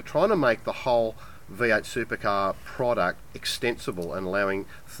things. They're trying to make the whole V8 supercar product extensible and allowing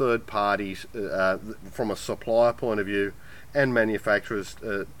third parties, from a supplier point of view, and manufacturers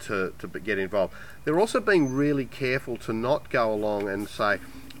to get involved. They're also being really careful to not go along and say,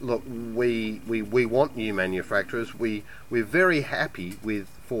 look, we want new manufacturers. We're very happy with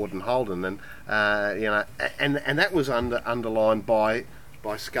Ford and Holden, and that was underlined by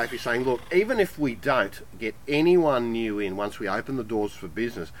Scaife saying, look, even if we don't get anyone new in once we open the doors for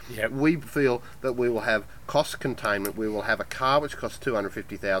business, Yep. we feel that we will have cost containment. We will have a car which costs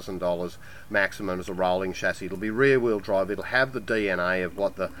 $250,000 maximum as a rolling chassis. It'll be rear-wheel drive. It'll have the DNA of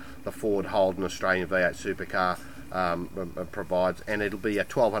what the Ford Holden Australian V8 supercar provides, and it'll be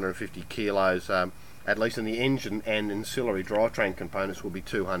at 1,250 kilos, at least in the engine, and ancillary drivetrain components will be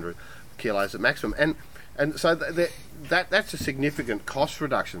 200 kilos at maximum. And so that's a significant cost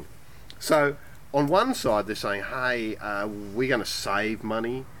reduction. So on one side they're saying, hey, we're going to save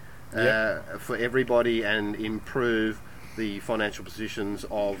money for everybody and improve the financial positions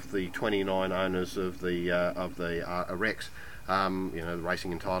of the 29 owners of the REX, the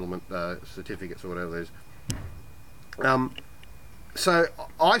racing entitlement certificates or whatever it is. So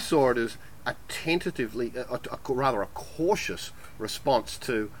I saw it as a tentatively, rather a cautious response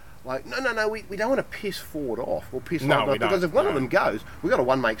to, like, no, we don't want to piss Ford off or piss No, Holden off, we don't, because if one of no. them goes, we've got a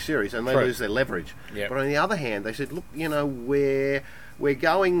one-make series and they True. lose their leverage. Yep. But on the other hand, they said, look, we're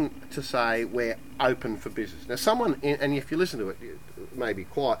going to say we're open for business. Now, someone, and if you listen to it, it may be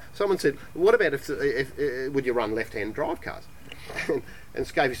quiet, someone said, what about if would you run left-hand drive cars? And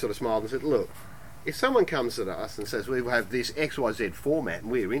Scaife sort of smiled and said, look, if someone comes to us and says we have this XYZ format and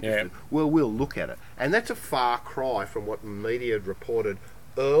we're interested, well, we'll look at it. And that's a far cry from what media had reported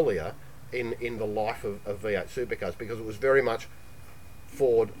earlier in the life of V8 supercars, because it was very much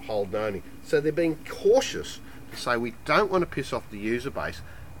Ford, Holden only. So they're being cautious to say we don't want to piss off the user base,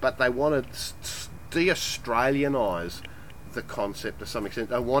 but they want to de-Australianise the concept to some extent.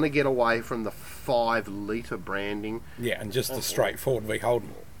 They want to get away from the 5-litre branding. Yeah, and just the straight Ford v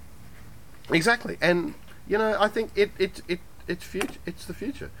Holden. Exactly, and I think it's future. It's the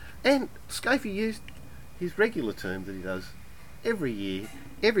future. And Scaife used his regular term that he does every year,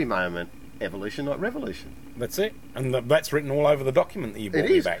 every moment: evolution, not revolution. That's it, and that's written all over the document that you brought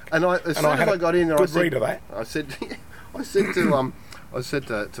It me is. back. And as soon as had I a got in there, good I said, read of that. I said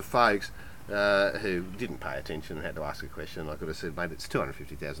to Fogues, who didn't pay attention and had to ask a question. I could have said, mate, it's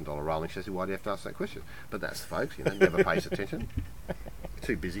 $250,000 rolling chassis. Why do you have to ask that question? But that's Fogues, never pays attention.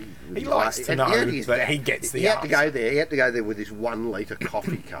 Too busy. He likes to know that he gets the He had to answer. go there. He had to go there with his 1-litre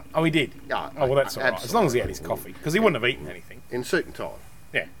coffee cup Oh, he did? Yeah, Oh, well, that's all right. As long as he had his absolutely. coffee, because he wouldn't have eaten anything. in suit and tie.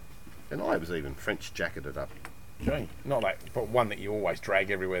 Yeah. And I was even French jacketed up. Gee, not that, but one that you always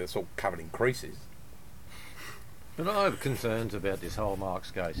drag everywhere that's all covered in creases. But I have concerns about this whole Mark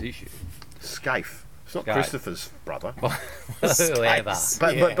Scaife issue. Scaife. It's not Scaife. Christopher's brother. Whoever.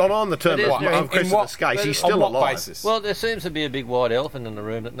 But on the term But of isn't it- Christopher what- Scaife, he's on still what alive. basis? Well, there seems to be a big white elephant in the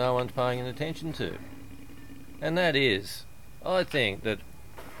room that no one's paying any attention to. And that is, I think that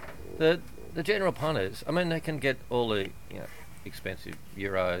the general punters, I mean, they can get all the expensive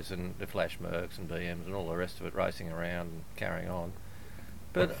Euros and the Flash Mercs and BMs and all the rest of it racing around and carrying on.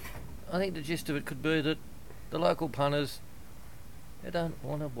 But I think the gist of it could be that the local punters, they don't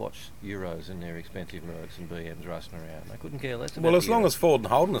want to watch Euros and their expensive Mercs and BMs racing around. They couldn't care less about Well, as the long Euros. as Ford and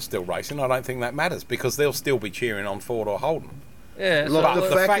Holden are still racing, I don't think that matters, because they'll still be cheering on Ford or Holden. Yeah, Look, so- the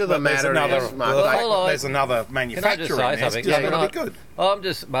the fact fact of the that there's matter another, is, Mark, there's another Can I just manufacturer say in there, something? it's I mean, going to be good. I'm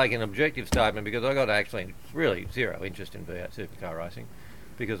just making an objective statement because I got actually really zero interest in V8 supercar racing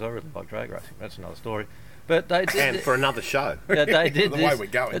because I really like drag racing. That's another story. But they did and for another show. yeah, they did The this. way we're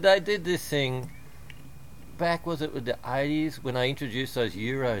going. But they did this thing back, was it with the 80s when they introduced those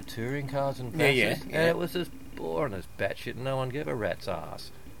Euro touring cars and Yeah, yeah, patches? yeah. And it was as boring as batshit. No one gave a rat's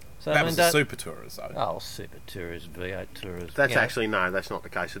ass. So That was the Super Tourers, though. Oh, Super Tourers, V8 Tourers. That's you know. actually, no, that's not the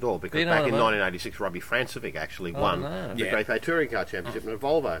case at all, because You know back what in I mean? 1986, Robbie Francevic actually Oh, won no. the Yeah. Great Bay Touring Car Championship in a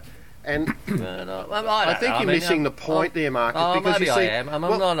Volvo. And But, I think you're missing the point there, Mark. Oh, because maybe you see, I am.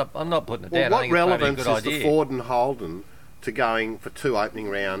 I'm not putting it well, down. I what think it's maybe a relevance good is the idea. Ford and Holden to going for 2 opening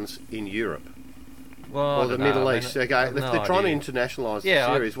rounds in Europe Well, I or the don't know. Middle I mean, East? Okay, I've if no they're trying idea. to internationalise Yeah,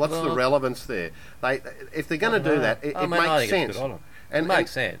 the series, what's the well- relevance there? If they're going to do that, it I mean, I makes think sense. It's good on 'em. And It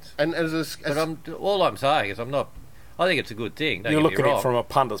makes sense. And But all I'm saying is I'm not. I think it's a good thing. Don't You're get me looking at wrong. it from a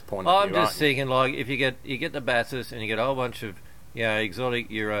punter's point of I'm view, just aren't you? thinking, like, if you get the Bathurst and you get a whole bunch of, exotic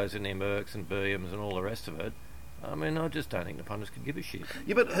Euros and their Mercs and BMs and all the rest of it. I mean, I just don't think the punters could give a shit.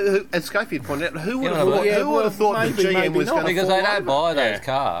 Yeah, but as Schofield pointed out, who would Yeah, have well, thought, yeah, who would have thought that maybe, GM maybe was not. going to Because fall they don't over? buy those Yeah.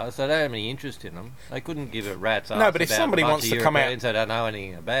 cars, they don't have any interest in them. They couldn't give a rat's ass. No, but if about somebody a bunch wants of to come out- Europeans they don't know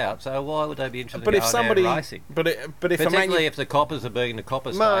anything about, so why would they be interested But in if going somebody, out racing? but if a Particularly if the coppers are being the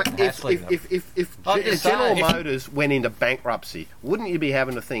coppers Mark, and if hassling them. I'm just General saying. Motors went into bankruptcy, wouldn't you be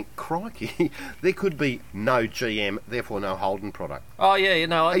having to think, crikey, there could be no GM, therefore no Holden product? Oh yeah, you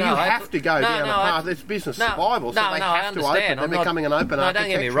have to go down the path. It's business survival, so they have to open. They're becoming an open No, architecture.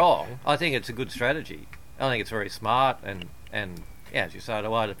 don't get me wrong. I think it's a good strategy. I think it's very smart and yeah, as you say, the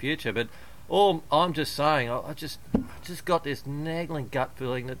way of the future. But all I'm just saying, I just got this nagging gut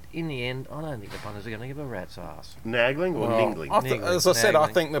feeling that in the end, I don't think the punters are going to give a rat's ass. Naggling or ningling? As I said, I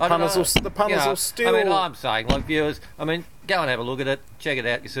think the punters will still. I mean, I'm saying, like viewers, I mean, go and have a look at it, check it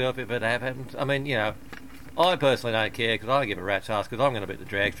out yourself if it happens. I mean, I personally don't care because I don't give a rat's ass because I'm going to be at the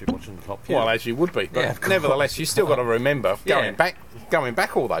drag strip watching the top few. Well, as you would be, but Yeah, of course. nevertheless, you still got to remember Yeah. going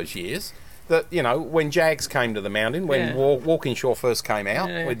back all those years. That when Jags came to the mountain, when Yeah. Walkinshaw first came out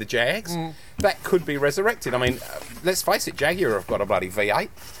Yeah. with the Jags, that could be resurrected. I mean, let's face it, Jaguar have got a bloody V8.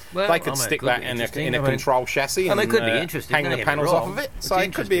 Well, They I could mean, it stick could that be in interesting. a I mean- control chassis I and mean, it could be interesting, hang don't the get me panels wrong. off of it. It's So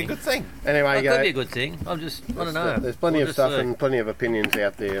it could be a interesting. good thing. Anyway, It could be a good thing. I don't know. There's plenty We'll of just stuff see. and plenty of opinions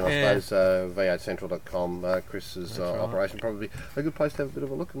out there. I Yeah. suppose v8central.com, Chris's right. operation, probably a good place to have a bit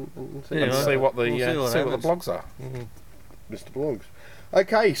of a look and see, Yeah, And see what the We'll see what see what the happens. blogs are. Mr. Blogs.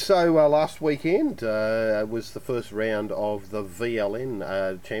 Okay, so last weekend was the first round of the VLN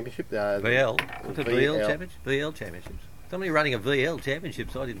Championship. VL. What's a VL VL. championship? VL championships. Somebody running a VL championship,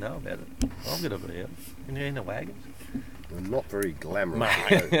 so I didn't know about it. I've got a VL. In the wagons. Not very glamorous.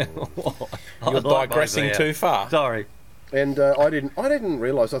 You're digressing too far. Sorry. And I didn't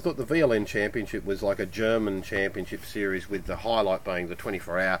realise. I thought the VLN Championship was like a German championship series, with the highlight being the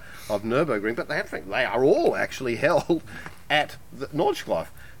 24-hour of Nürburgring. But they are all actually held at the Nordschleife.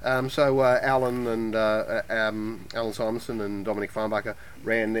 So Alan Simonson and Dominic Farnbacher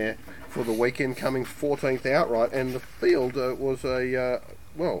ran there for the weekend, coming 14th outright, and the field was a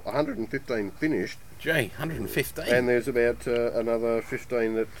 115 finished. Gee, 115. And there's about another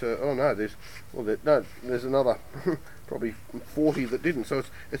 15 that. There's another probably 40 that didn't. So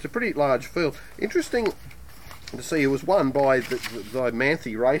it's a pretty large field. Interesting to see. It was won by the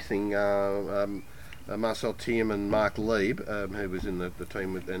Manthe Racing, Marcel Thiem and Mark Lieb, who was in the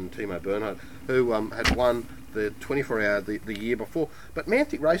team with, and Timo Bernhardt, who had won the 24-hour the year before. But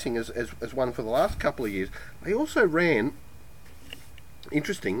Manthe Racing has won for the last couple of years. They also ran,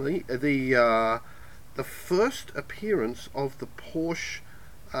 interestingly, the first appearance of the Porsche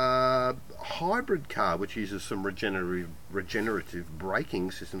hybrid car, which uses some regenerative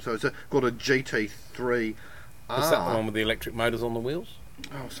braking system. So it's called a GT3R. Is that the one with the electric motors on the wheels?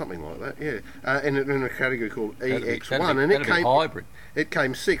 Oh, something like that, yeah. In a category called EX1, That'd and be hybrid. it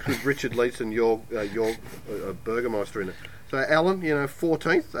came sixth with Richard Leeds and your Burgermeister in it. So Alan,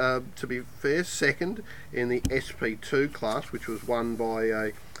 14th, to be fair, second in the SP2 class, which was won by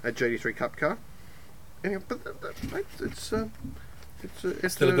a GT3 Cup car. Anyway, but it's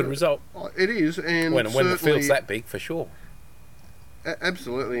Still a good result. It is, and When the certainly- field's that big, for sure.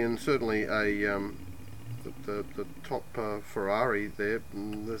 Absolutely, and certainly the top Ferrari there.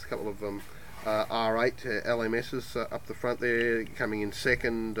 There's a couple of R8 LMSs up the front there, coming in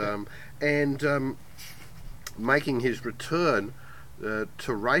second, and making his return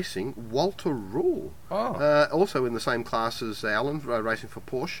to racing, Walter Rule. Oh. Also in the same class as Alan, racing for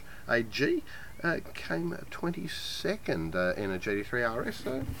Porsche AG. Came 22nd in a GT3 RS.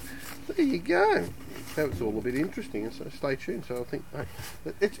 So there you go. That was all a bit interesting, and so stay tuned. So I think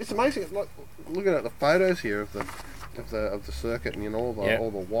it's amazing. Like looking at the photos here of the circuit, and all the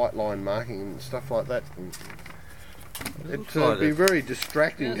white line marking and stuff like that. And it'd be very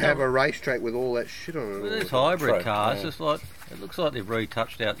distracting to have a racetrack with all that shit on it. With these hybrid cars, it's like it looks like they've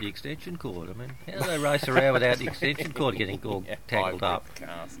retouched out the extension cord. I mean, how do they race around without the extension cord getting all tangled up?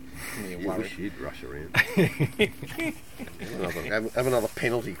 Cars. You wish you'd rush around. have another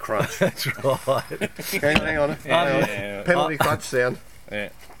penalty crunch. That's right. Hang on. Penalty crunch sound. Yeah.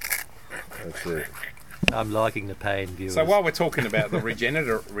 That's it. I'm liking the pain, viewers. So while we're talking about the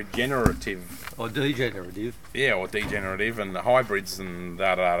regenerative, or degenerative, or degenerative and the hybrids and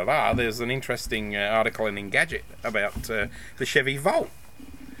there's an interesting article in Engadget about the Chevy Volt.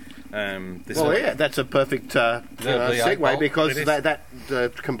 That's a perfect segue because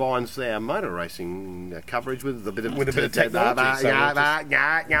that combines our motor racing coverage with a bit of technology.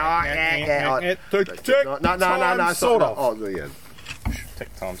 No, sort of. Oh, yeah.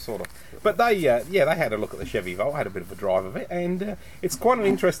 Tech time, sort of. But they had a look at the Chevy Volt, had a bit of a drive of it, and it's quite an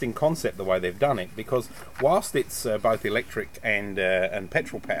interesting concept the way they've done it, because whilst it's both electric and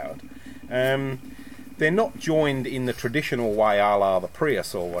petrol powered, they're not joined in the traditional way, a la the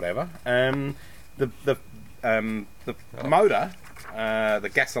Prius or whatever. The motor,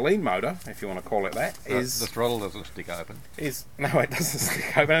 the gasoline motor, if you want to call it that, is the throttle doesn't stick open. No, it doesn't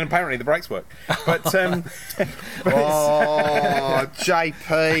stick open, and apparently the brakes work. But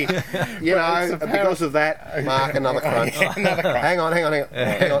JP, because of that, Mark, another crunch. Hang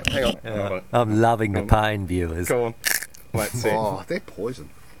on. I'm loving the pain, viewers. Go on. Let's see. Oh, they're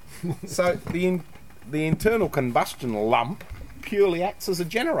poison. So the internal combustion lump purely acts as a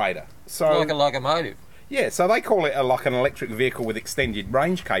generator. So like a locomotive. Yeah, so they call it like an electric vehicle with extended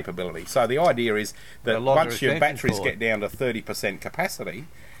range capability. So the idea is that once your batteries get down to 30% capacity,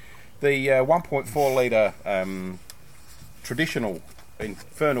 the 1.4 litre traditional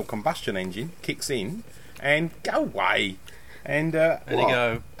internal combustion engine kicks in and go away and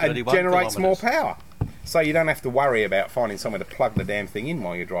generates more power. So you don't have to worry about finding somewhere to plug the damn thing in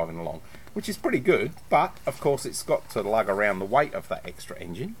while you're driving along, which is pretty good. But of course, it's got to lug around the weight of that extra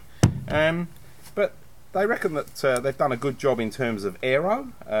engine. But they reckon that they've done a good job in terms of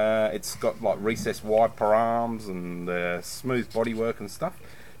aero. It's got like recessed wiper arms and smooth bodywork and stuff.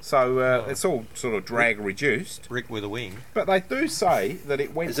 So it's all sort of drag reduced. Brick with a wing. But they do say that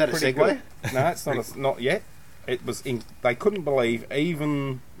it went. Is that pretty a segue? Good. No, it's not. Not yet. It was. They couldn't believe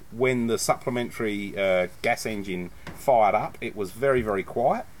even when the supplementary gas engine fired up, it was very, very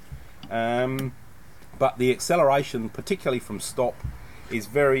quiet. But the acceleration, particularly from stop, is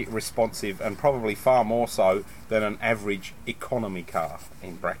very responsive and probably far more so than an average economy car,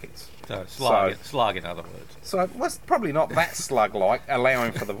 in brackets. So slug in other words. So it was probably not that slug-like,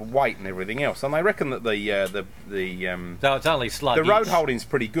 allowing for the weight and everything else. And they reckon that so it's only slug. The road holding's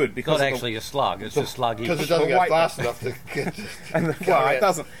pretty good because not actually a slug. It's just sluggy. Because it doesn't go fast enough to get. It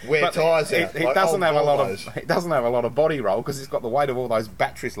doesn't wear tyres out. It doesn't have a lot of. It doesn't have a lot of body roll because it's got the weight of all those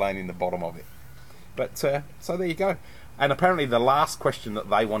batteries laying in the bottom of it. But so there you go. And apparently the last question that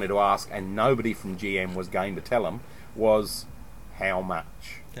they wanted to ask, and nobody from GM was going to tell them, was how much?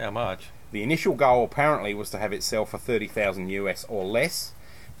 How much? The initial goal apparently was to have it sell for $30,000 US or less,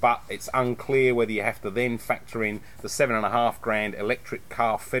 but it's unclear whether you have to then factor in the $7,500 electric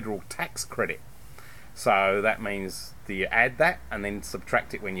car federal tax credit. So that means do you add that and then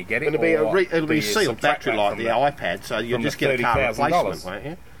subtract it when you get it? It'll be a sealed battery like the iPad, so you'll just get a car replacement, won't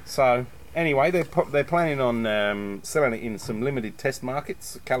you? So anyway, they're planning on selling it in some limited test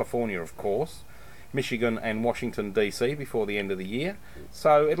markets, California, of course, Michigan and Washington DC before the end of the year.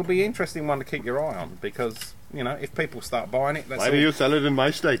 So it'll be an interesting one to keep your eye on because, if people start buying it, maybe you'll sell it in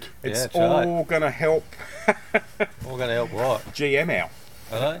my state. It's all going to help. All going to help what? GM out.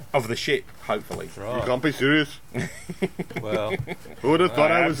 Are they? Of the shit, hopefully. Right. You can't be serious. Well, who would have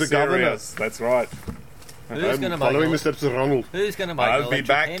thought I was the governor? That's right. Who's going to following the steps of Ronald. Who's going to make I'll be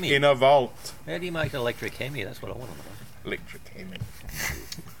back Hemi? in a vault. How do you make an electric Hemi? That's what I want to know. Electric Hemi.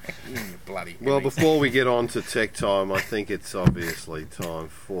 Bloody Well, Hemi. before we get on to tech time, I think it's obviously time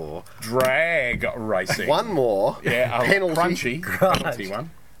for drag racing. One more. Yeah, a penalty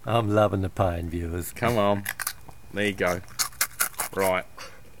one. I'm loving the pain, viewers. Come on. There you go. Right.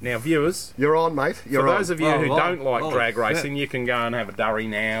 Now, viewers, you're on, mate. For those of you who don't like drag racing, you can go and have a durry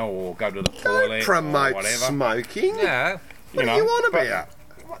now or go to the toilet promote or whatever. Smoking. Yeah. What do you want about?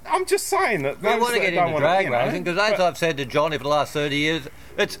 I'm just saying that We those want to that get don't into wanna, drag you know, racing because, as I've said to Johnny for the last 30 years,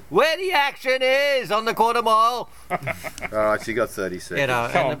 it's where the action is on the quarter mile. All right, so you got 30 seconds. You know,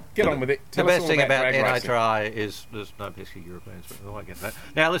 Come and on, get on with it. The Tell us best all thing about drag racing. NHRA is there's no pesky Europeans, but I won't get that.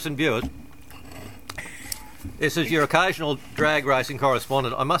 Now, listen, viewers. This is your occasional drag racing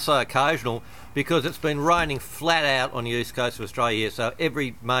correspondent. I must say occasional because it's been raining flat out on the east coast of Australia here, so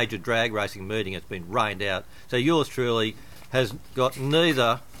every major drag racing meeting has been rained out. So yours truly has got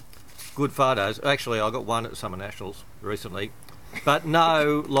neither good photos. Actually, I got one at Summer Nationals recently, but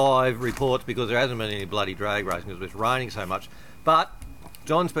no live reports because there hasn't been any bloody drag racing because it's raining so much. But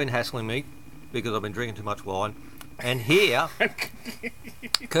John's been hassling me because I've been drinking too much wine. And here,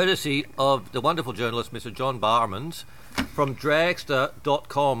 courtesy of the wonderful journalist Mr. John Barmans from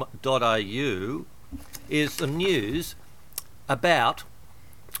dragster.com.au, is some news about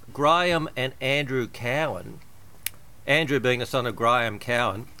Graham and Andrew Cowan. Andrew being the son of Graham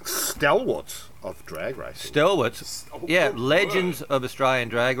Cowan. Stalwarts of drag racing. Stalwarts, yeah, legends of Australian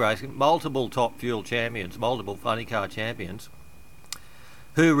drag racing, multiple top fuel champions, multiple funny car champions,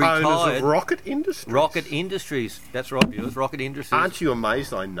 who Owners retired. of Rocket Industries. Rocket Industries, that's right, viewers. Rocket Industries. Aren't you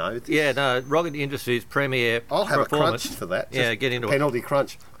amazed I know this? Yeah, no, Rocket Industries premier I'll have performance. a crunch for that. Yeah, Just get into it. penalty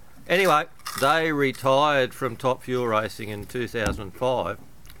crunch. Anyway, they retired from Top Fuel Racing in 2005,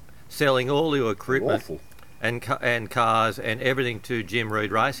 selling all the equipment Awful. and cars and everything to Jim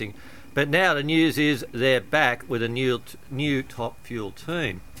Reed Racing. But now the news is they're back with a new Top Fuel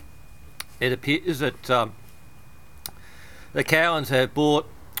team. It appears that the Cowans have bought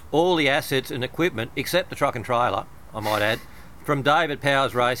all the assets and equipment, except the truck and trailer, I might add, from David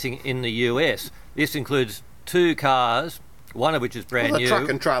Powers Racing in the US. This includes 2 cars, one of which is brand Well, the new. truck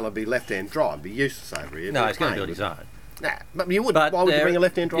and trailer would be left-hand drive, be useless over here. No, Be he's going to pain, build his wouldn't own. it? Nah, but you wouldn't. But Why would you they're- bring a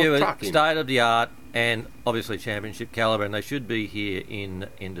left-hand drive yeah, truck in? state of the art and obviously championship calibre, and they should be here in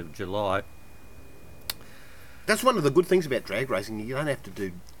end of July. That's one of the good things about drag racing. You don't have to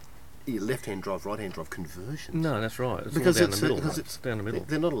do your left-hand drive, right-hand drive conversion. No, that's right. It's Because all down it's the middle. because mate. it's down the middle.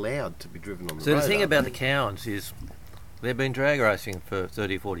 They're not allowed to be driven on the So road. the thing are about they? the Cowans is they've been drag racing for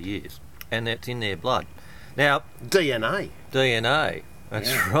 30, 40 years, and that's in their blood. Now, DNA. DNA,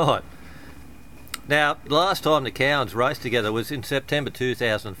 that's right. Now, the last time the Cowans raced together was in September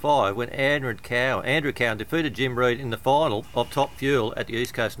 2005 when Andrew Cowan defeated Jim Reed in the final of Top Fuel at the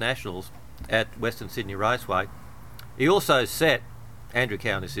East Coast Nationals at Western Sydney Raceway. He also set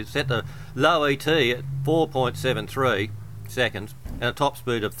the low ET at 4.73 seconds and a top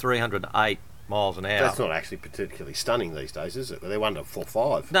speed of 308 miles an hour. That's not actually particularly stunning these days, is it? They won to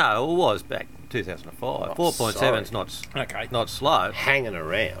 4.5. No, it was back in 2005. Oh, 4.7 is not slow. Hanging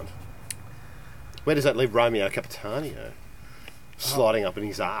around. Where does that leave Romeo Capitano? Sliding up in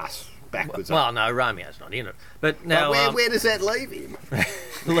his ass backwards. Well, no, Romeo's not in it. But now But where does that leave him?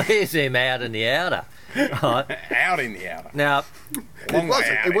 leaves him out in the outer. Right. Out in the outer. Now,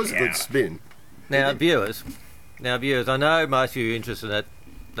 It was a good spin. viewers, I know most of you are interested in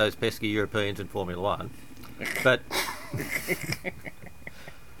those pesky Europeans in Formula One, but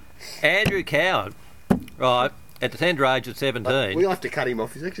Andrew Cowan, right, at the tender age of 17, We'll have to cut him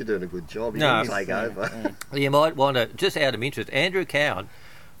off. He's actually doing a good job. He No. can take over. you might want to, just out of interest, Andrew Cowan,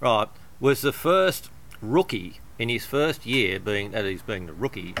 right, was the first rookie in his first year, being the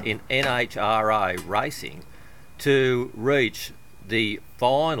rookie in NHRA racing, to reach the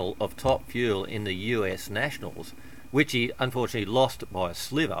final of Top Fuel in the US Nationals, which he unfortunately lost by a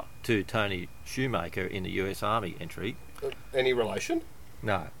sliver to Tony Shoemaker in the US Army entry. Any relation?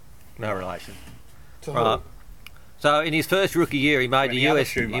 No relation. To Right. So in his first rookie year, he made Any other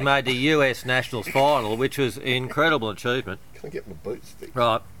Shoemaker? he made the US Nationals final, which was an incredible achievement. Can I get my boots fixed?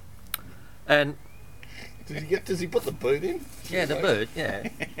 Right, and Does he put the boot in? yeah, the boot, yeah.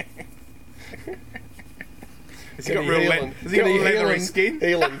 Has he got real leather and skin?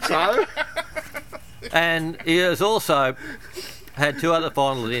 Heel and toe? And he has also had 2 other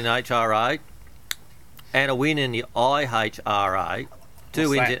finals in HRA and a win in the IHRA, 2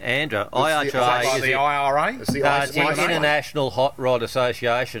 wins that? in ANDRA. Like IHRA is the IRA? It's the it's the ice- International Hot Rod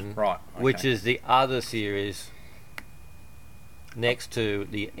Association, Right, which okay. is the other series next to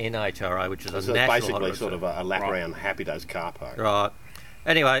the NHRA, which is a So national hot basically rod sort of a lap Right. around Happy Days car park. Right.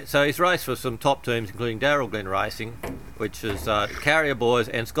 Anyway, so he's raced for some top teams, including Darrell Glen Racing, which is Carrier Boys,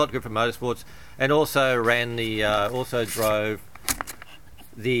 and Scott Griffin Motorsports, and also also drove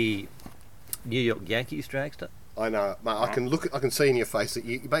the New York Yankees dragster. I know, mate. I can see in your face that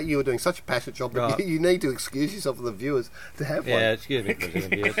you were doing such a passionate job, but Right. you need to excuse yourself for the viewers to have one. Yeah, excuse me,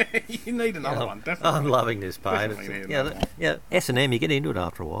 President Viewers. You need another one, definitely. I'm loving this pain. Definitely need Yeah, another one. yeah, S&M, you get into it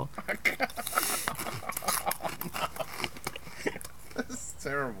after a while.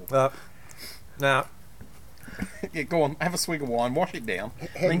 terrible. Now, Yeah, go on, have a swig of wine, wash it down,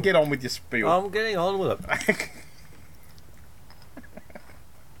 then get on with your spiel. I'm getting on with it.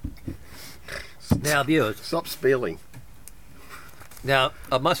 Now, viewers. Stop spilling. Now,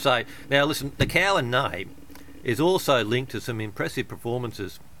 I must say, now listen, the Cowan name is also linked to some impressive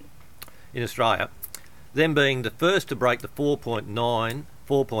performances in Australia, them being the first to break the 4.9,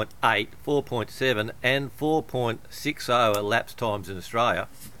 4.8, 4.7 and 4.60 elapsed times in Australia,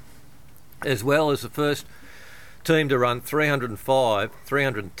 as well as the first team to run 305,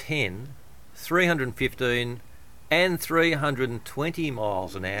 310, 315 and 320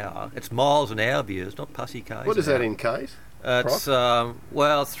 miles an hour. It's miles an hour, viewers, not pussy Ks. What is that in Ks? It's,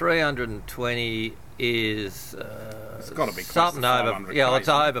 well, 320 is It's got to be close to something over. 500 Yeah, well, Ks, it's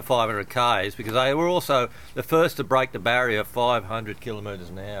over 500 Ks because they were also the first to break the barrier of 500 kilometres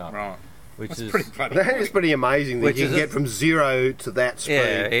an hour. Right. Which That's is pretty bloody That quick. is pretty amazing that Which you is can get from 0 to that speed.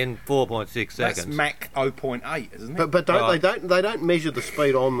 yeah, in 4.6 That's seconds. Mach 0.8, isn't it? But Right. they don't measure the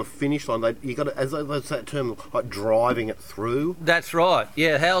speed on the finish line. You got to, as that term, like driving it through. That's right.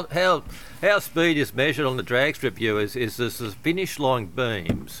 Yeah, how speed is measured on the drag strip viewers is there's the finish line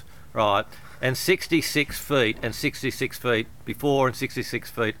beams, right, and 66 feet and 66 feet before and 66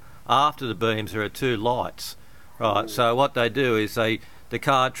 feet after the beams there are two lights, right. So what they do is the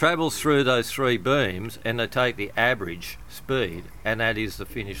car travels through those three beams and they take the average speed and that is the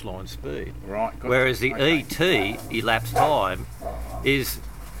finish line speed. Right. Good. Whereas the Okay. ET, elapsed time, is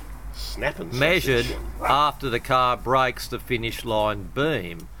Snapping. measured sausage. after the car breaks the finish line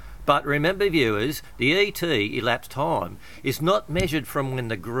beam. But remember, viewers, the ET, elapsed time, is not measured from when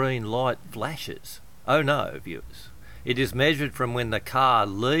the green light flashes. Oh no, viewers. It is measured from when the car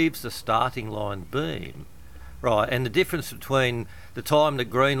leaves the starting line beam. Right, and the difference between the time the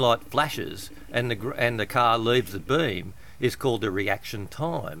green light flashes and the car leaves the beam is called the reaction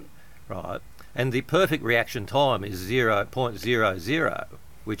time. Right, and the perfect reaction time is 0.00,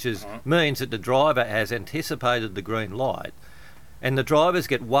 which means that the driver has anticipated the green light, and the drivers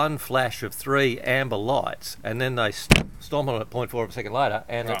get one flash of 3 amber lights, and then they stomp on it 0.4 of a second later,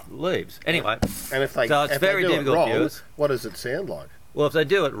 and it leaves. Anyway, And if they, so it's if very they do difficult, it wrong, viewers. what does it sound like? Well, if they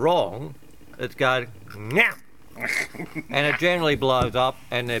do it wrong, it's going meow, and it generally blows up,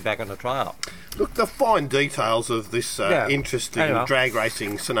 and they're back on the trail. Look, the fine details of this Yeah. interesting Anyway. drag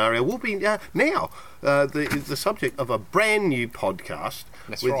racing scenario will be now the subject of a brand new podcast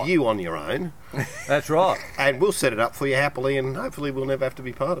That's with right. you on your own, That's right. and we'll set it up for you happily, and hopefully we'll never have to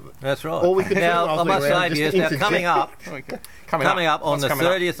be part of it. That's right. Or we could now, turn I the must thing around say, and viewers, just now coming up, coming up on What's the coming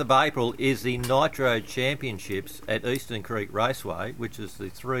up? 30th of April is the Nitro Championships at Eastern Creek Raceway, which is the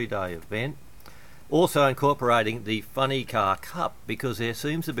 3-day event. Also incorporating the Funny Car Cup, because there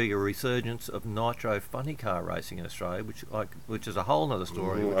seems to be a resurgence of nitro funny car racing in Australia, which is a whole other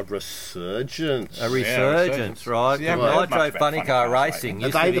story. Ooh, a resurgence. A resurgence, right? So you haven't heard much Nitro about funny funny car cars racing Are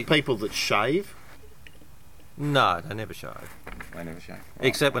used they to the be... people that shave? No, they never shave. They never show. Right.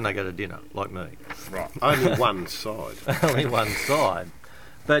 Except when they go to dinner, like me. Right. Only one side. Only one side.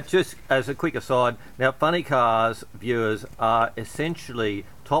 But just as a quick aside, now funny cars viewers are essentially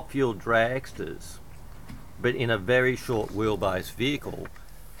top fuel dragsters, but in a very short wheelbase vehicle,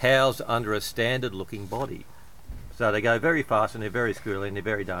 housed under a standard looking body. So they go very fast and they're very squirrely and they're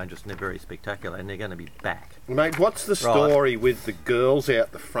very dangerous and they're very spectacular and they're going to be back. Mate, what's the story with the girls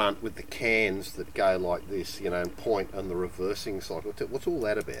out the front with the cans that go like this, and point on the reversing cycle? What's all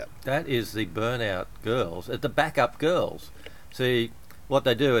that about? That is the burnout girls, the backup girls. See, what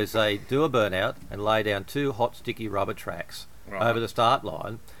they do is they do a burnout and lay down 2 hot sticky rubber tracks over the start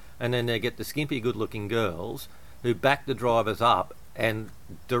line, and then they get the skimpy good looking girls who back the drivers up and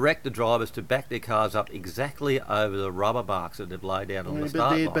direct the drivers to back their cars up exactly over the rubber marks that they've laid down on the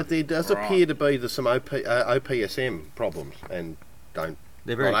start line. But there does appear to be some OPSM problems, and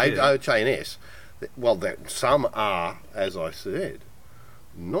They're very on cute. OHS. Well, some are, as I said,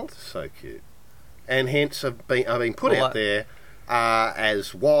 not so cute, and hence have been put Well, out there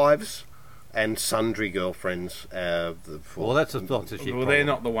as wives and sundry girlfriends. Well, that's a sponsorship Well, problem. they're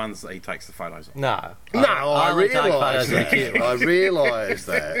not the ones that he takes the photos of. No. No, I only take realise photos of the that. cute. I realise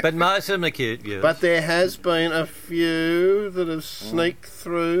that. But most of them are cute, viewers. But there has been a few that have sneaked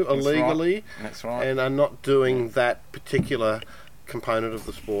through That's illegally right. That's right. and are not doing that particular component of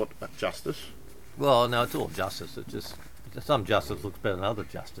the sport justice. Well, no, it's all justice. It's just some justice looks better than other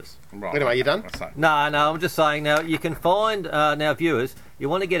justice. Right. Anyway, you done? That's it. No, I'm just saying now you can find, now viewers, you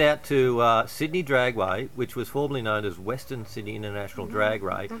want to get out to Sydney Dragway, which was formerly known as Western Sydney International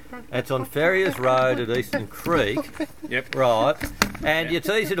Dragway. It's on Ferriers Road at Eastern Creek. Yep. Right. And it's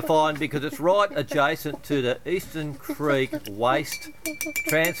easy to find because it's right adjacent to the Eastern Creek Waste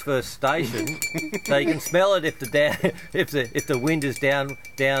Transfer Station. So you can smell it if the wind is down,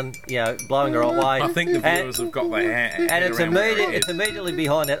 blowing the right way. I think the viewers have got their hand. And it's immediately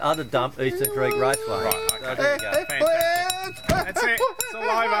behind that other dump, Eastern Creek Raceway. Right, okay. So there you go. Fantastic. That's it. It's all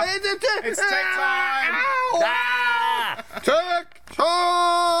over. It's tech time. Tech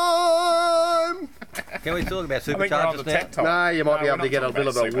time! Can we talk about I think we're on superchargers the now? tech time. No, you might be we're able to not get a talking bit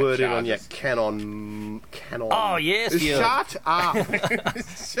of about a word in on your superchargers. Canon. Oh, yes, you. Shut up.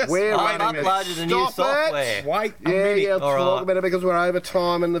 It's just We're I've wait a minute. uploaded the new Stop it. software. Wait a Yeah, minute. yeah, All talk right. about it because we're over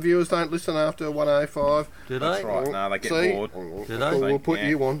time and the viewers don't listen after 1:05. Do That's they? right. No, they get See? bored. Do they? We'll put Yeah,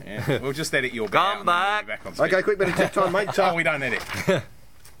 you on. yeah. We'll just edit your bit Come out and then we'll back. be on speed. Okay, quick bit of tech time, mate. Oh, we don't edit.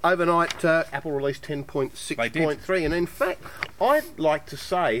 Overnight, Apple released 10.6.3, and in fact, I'd like to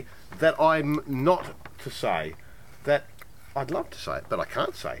say that I'm not to say that I'd love to say it, but I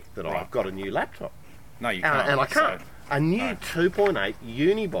can't say that Right. I've got a new laptop. No, you can't. And I can't. So, A new 2.8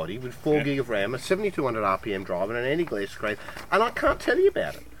 unibody with 4 Yeah. gig of RAM, a 7200 RPM drive, and an anti-glare screen, and I can't tell you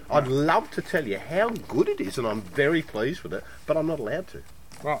about it. I'd love to tell you how good it is, and I'm very pleased with it, but I'm not allowed to.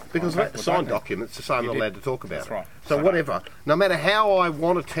 right. Because okay, I've well, signed don't documents to say I'm You not did. allowed to talk about That's it. right. So So whatever, no matter how I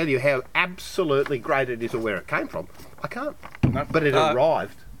want to tell you how absolutely great it is or where it came from, I can't. No. But it No.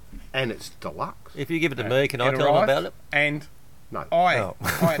 arrived, and it's deluxe. If you give it to me, can I It tell them arrived, about it? And No. I Oh.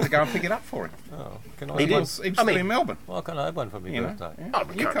 had to go and pick it up for him. Oh, can I? He have did. one? He was I still mean- in Melbourne. Why can't I have one for my You know. birthday? Yeah. Oh,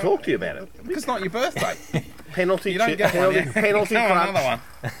 we can't talk to you about it. It's not your birthday. Penalty, You don't get one. penalty, Yeah. penalty Come on, crunch. another one.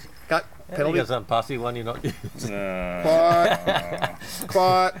 Go, You penalty. got some pussy one you're not using. Quiet,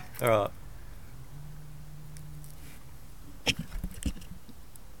 quiet. All right.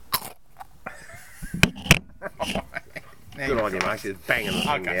 Good on you, mate. You're banging the thing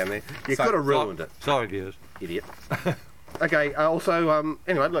Okay. down there. You So- could have ruined it, Sorry, viewers. idiot. Okay, also,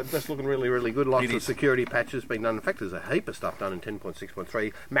 anyway, look, that's looking really, really good. Lots It of is. security patches being done. In fact, there's a heap of stuff done in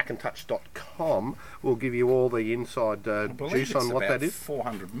 10.6.3. Macintosh.com will give you all the inside I believe juice it's on what about that is.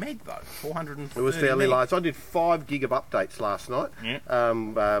 400 meg though. 430 It was fairly meg. large. I did 5 gig of updates last night, Yeah.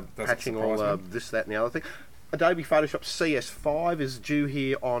 patching all surprise me. this, that, and the other thing. Adobe Photoshop CS5 is due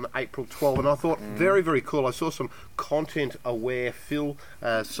here on April 12, and I thought very, very cool. I saw some content-aware fill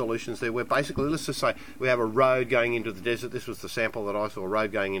solutions there, where basically, let's just say we have a road going into the desert. This was the sample that I saw, a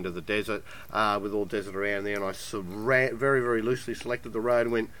road going into the desert with all desert around there, and I very, very loosely selected the road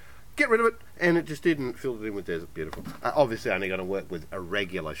and went, get rid of it, and it just didn't fill it in with desert. Beautiful. Obviously, only going to work with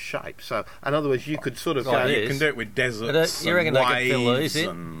irregular shape. So, in other words, you could sort of Like go, this. You can do it with deserts. You reckon and they could fill waves these in?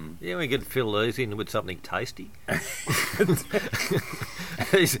 and- Yeah, we could fill these in with something tasty.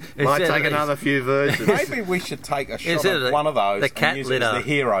 might take another few versions. Maybe we should take a shot Instead of of the- one of those the cat and use litter, it as the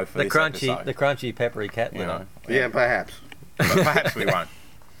hero for the this crunchy, episode. the crunchy peppery cat You litter. know, Yeah, perhaps. but perhaps we won't.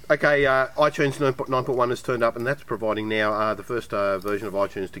 Okay, iTunes 9.1 has turned up, and that's providing now the first version of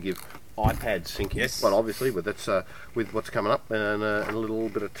iTunes to give iPad syncing. Yes. Well, obviously, with with what's coming up and a little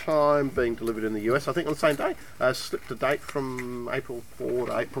bit of time being delivered in the US, I think on the same day. Slipped a date from April 4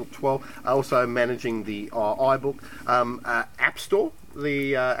 to April 12. Also managing the iBook App Store.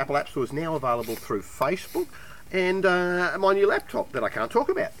 The Apple App Store is now available through Facebook. And my new laptop that I can't talk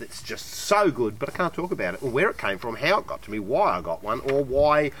about. It's just so good, but I can't talk about it. Or where it came from, how it got to me, why I got one, or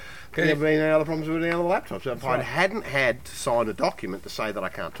why there have been any other problems with any other laptops. So if I hadn't had to sign a document to say that I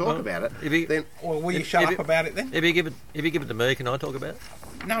can't talk about it, if you- then Well, will you If- shut if up it- about it then? If you give it to me, can I talk about it?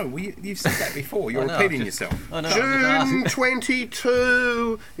 No, you've said that before. You're I know, repeating just- yourself. I know. I'm just June asking.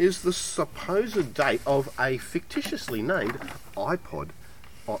 22 is the supposed date of a fictitiously named iPod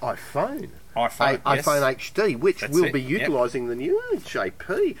or iPhone. iPhone, yes. iPhone HD, which That's will it, be yep. utilising the new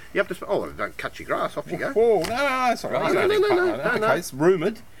JP. You have to. Don't cut your grass. Off you go. Oh, no, that's all right. No, no. Okay, it's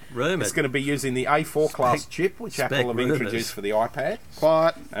rumoured. Rumoured. It's going to be using the A4 class chip, which spec Apple have rumours. introduced for the iPad.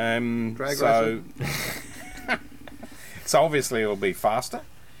 Quiet. Drag So, so obviously it'll be faster.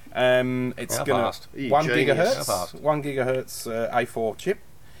 It's How going fast? to You 1 genius. How gigahertz, fast? 1 gigahertz A4 chip,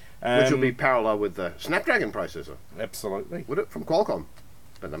 Which will be parallel with the Snapdragon processor, absolutely would it? From Qualcomm.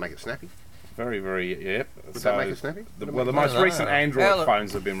 But they make it snappy. very, very yep. Would that make it snappy? The Would it well, the make- most I don't recent know. Android How-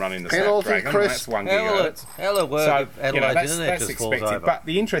 phones have been running the Penalty Snapdragon, and crisp. that's 1 How will gigahertz. it work if So, Adelaide's that's internet just falls expected. over? But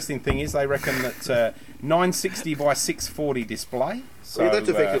the interesting thing is they reckon that 960 by 640 display. So that's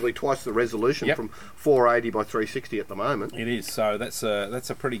effectively twice the resolution yep. from 480 by 360 at the moment. It is. So that's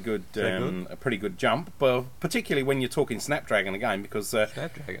a pretty good jump. But particularly when you're talking Snapdragon again, because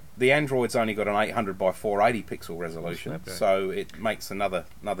the Android's only got an 800 by 480 pixel resolution, so it makes another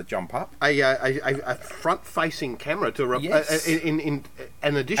jump up. A front-facing camera to Yes. in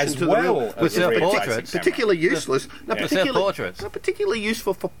addition As to well the real, as which the is real portraits. particularly useless. No, It's their portraits. not particularly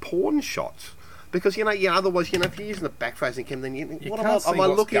useful for porn shots. Because otherwise, if you're using the back-facing camera, then what am can't see I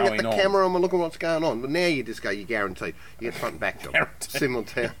what's looking at the going on. camera? Am I looking at what's going on? But now you just go, you're guaranteed. You get front and back job Guaranteed.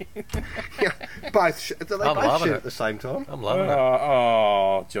 simultaneously. Both. Do they I'm both loving shoot it. at the same time? I'm loving it.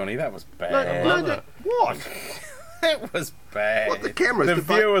 Oh, Johnny, that was bad. What? That was bad. What, the cameras? The The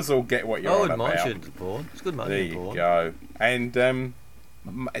fu- viewers will get what you're I on wouldn't mind about. shooting porn. It's good There money in you porn. go. And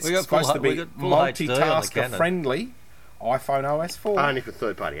it's We got supposed full to we be got full HD on the multitasker Canon. friendly. iPhone OS 4. Only for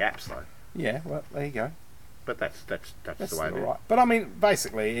third-party apps, though. Yeah, well, there you go. But that's That's the way all it is. right. But I mean,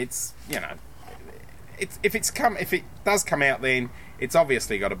 basically, it's if it does come out, then it's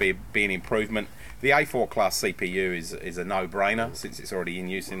obviously got to be an improvement. The A4 class CPU is a no-brainer since it's already in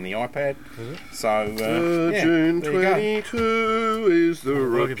use in the iPad. So June there you go. 22 is the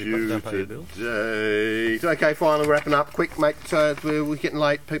Well, if you don't pay your reputed bills. date. Okay, finally wrapping up. Quick, mate. We're getting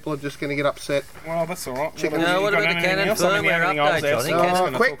late. People are just going to get upset. Well, that's all right. Chicken- No, what You got about the anything Canon else? I mean, the firmware only thing I was update, out Johnny? there Canon-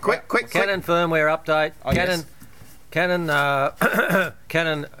 gonna Quick. talk about- Canon firmware update. Oh, yes. Canon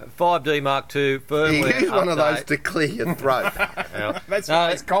 5D Mark II firmware Use one of those update. to clear your throat. That's No,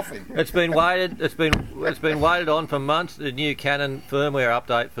 why it's coughing. It's been waited. It's been waited on for months. The new Canon firmware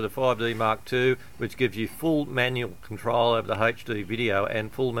update for the 5D Mark II, which gives you full manual control over the HD video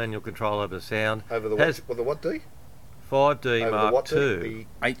and full manual control over the sound. Over the Has what? The what D? 5D Over the Mark what II D?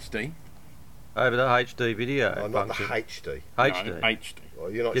 HD. over the HD video Oh, not the function. HD. HD No, HD.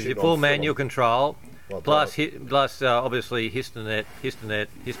 Well, you're not gives you shooting full on film. manual control. Well, Plus obviously histogram.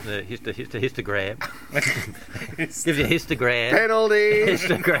 Gives you histogram. penalty.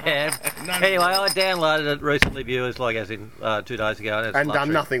 Histogram. Anyway, I downloaded it recently, viewers, like as in 2 days ago, and it's And done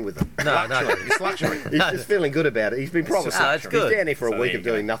luxury. nothing with it. No, no, It's luxury. He's just feeling good about it. He's been promised. No, it's good. He's down here for a So week there of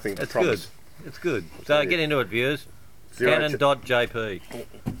you go. doing nothing but it's good. promise. It's good. So get into it, viewers. Zero Canon.jp.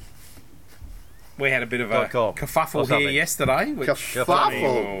 We had a bit of a .com or kerfuffle something. here yesterday. Which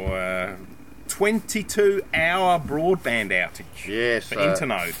Kerfuffle. 22-hour broadband outage Yes. for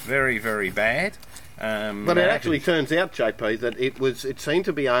Internode. Very, very bad. But it actually turns out, JP, that it seemed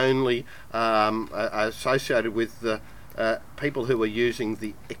to be only associated with the people who were using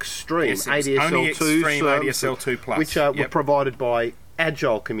the extreme Yes, it was ADSL2 only extreme services, ADSL2 Plus. which were Yep. provided by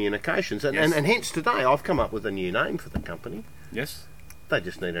Agile Communications, and, Yes. and hence today I've come up with a new name for the company. Yes. They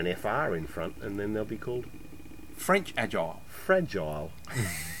just need an FR in front, and then they'll be called French Agile. Fragile.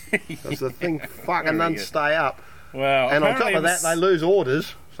 Because the thing fucking Very doesn't good. stay up. Well, And on top apparently of it that, was- they lose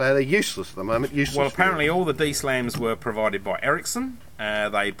orders, so they're useless at the moment. Useless. Well, apparently all the D-slams were provided by Ericsson.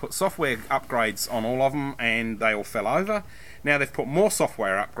 They put software upgrades on all of them, and they all fell over. Now they've put more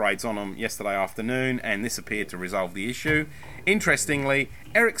software upgrades on them yesterday afternoon, and this appeared to resolve the issue. Interestingly,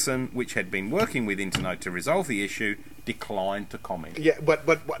 Ericsson, which had been working with Internode to resolve the issue, declined to comment. Yeah, but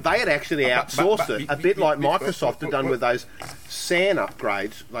they had actually outsourced it, a bit like Microsoft had done with those SAN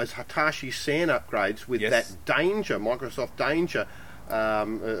upgrades, those Hitachi SAN upgrades with Yes. that Danger, Microsoft Danger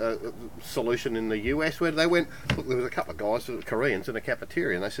solution in the US, where they went, look, there was a couple of guys, Koreans, in a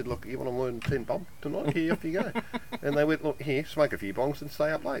cafeteria, and they said, look, you want to learn 10 bob tonight? Here, off you go. And they went, look, here, smoke a few bongs and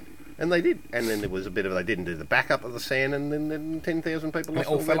stay up late. And they did. And then there was a bit of, they didn't do the backup of the SAN, and then 10,000 people lost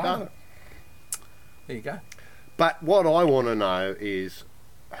all all their fell over. data. There you go. But what I want to know is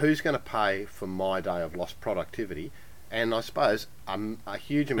who's going to pay for my day of lost productivity, and I suppose a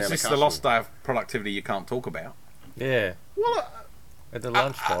huge amount Is this of the customers. lost day of productivity you can't talk about? Yeah, Well, at the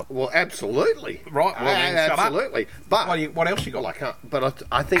lunch spot. well, absolutely. Right, well then shut up. absolutely. But What else you got? well, I can't. But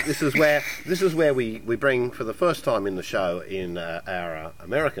I think this is where we bring for the first time in the show in our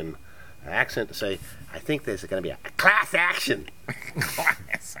American accent to say, I think there's going to be a class action.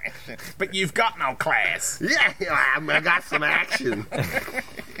 Class action. But you've got no class. Yeah, I got some action.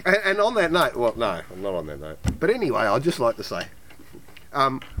 and on that note, well, no, I'm not on that note. But anyway, I'd just like to say,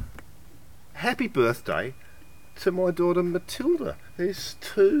 happy birthday to my daughter Matilda, who's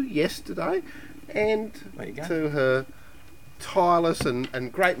 2 yesterday, and There you go. to her tireless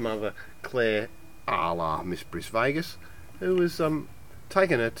and great mother Claire, a la Miss Briss Vegas, who was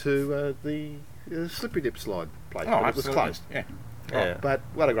taking her to the slippery dip slide place. Oh, but it was absolutely. closed. Yeah. Yeah. But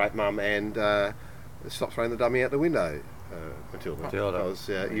what a great mum, and stop throwing the dummy out the window, Matilda. Matilda. Because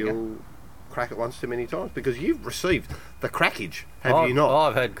you'll crack it once too many times, because you've received the crackage, have you not?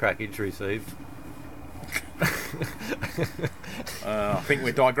 I've had crackage received. I think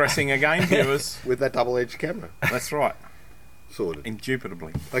we're digressing again, viewers. With that double-edged camera. That's right. Sorted.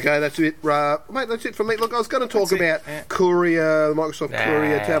 Indubitably. Okay, that's it. Mate, that's it from me. Look, I was going to talk That's it. about Yeah. Courier, Microsoft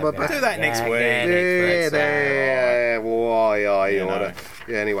Courier tablet. We'll do that next week. Yeah, why I You oughta. know.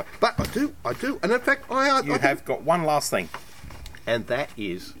 Yeah, anyway. But I do. And in fact, I You have got one last thing. And that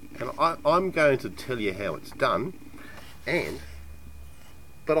is, and I'm going to tell you how it's done,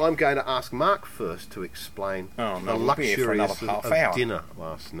 but I'm going to ask Mark first to explain Oh, no, the we'll be here for another luxuries half of hour. dinner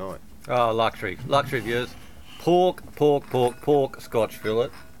last night. Oh, luxury viewers. Pork, Scotch fillet.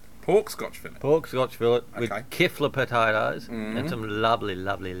 Pork Scotch fillet. Pork Scotch fillet with Okay. kifler potatoes and some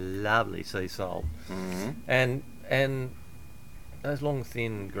lovely sea salt. And those long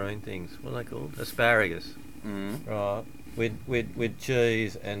thin green things, what are they called? Asparagus. Right. With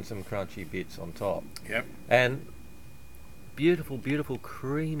cheese and some crunchy bits on top. Yep. And beautiful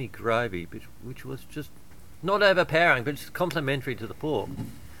creamy gravy which was just not overpowering but just complementary to the pork.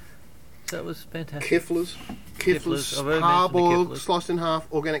 So it was fantastic. Kiflers, I've already mentioned the parboiled, kiflers. sliced in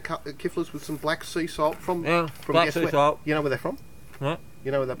half, organic kiflers with some black sea salt from. Yeah, from black guess sea where? salt. You know where they're from? Huh?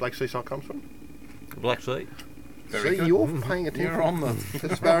 You know where that black sea salt comes from? Black Sea. Very See, good. you're paying attention. You're on the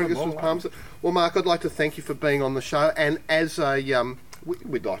Asparagus on the with ball. parmesan. Well, Mark, I'd like to thank you for being on the show, and as a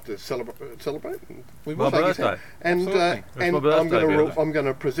we'd like to celebrate. We My will. Shake his birthday. hand. And Absolutely. and my birthday, Bill. I'm going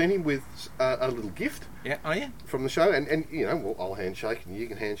to present him with a little gift Yeah. Oh yeah. from the show, and you know, well, I'll handshake and you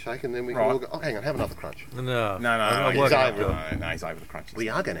can handshake, and then we can Right. all go. Oh, hang on, have another crunch. No. No. I'm He's working up over. to it. No, he's over the crunches. We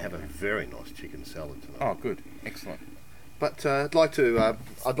are going to have a very nice chicken salad tonight. Oh, good. Excellent. But I'd like to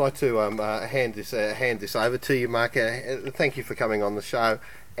hand this over to you, Mark. Thank you for coming on the show,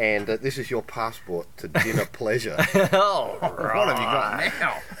 and this is your passport to dinner pleasure. Oh, What have you got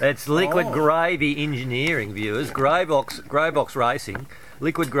now? it's liquid gravy engineering, viewers. Greybox Racing,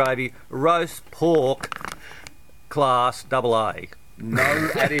 liquid gravy, roast pork, class AA. No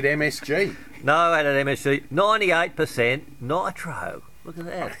added MSG. No added MSG, 98% nitro. Look at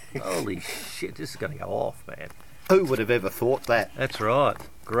that. Holy shit, this is going to go off, man. Who would have ever thought that? That's right.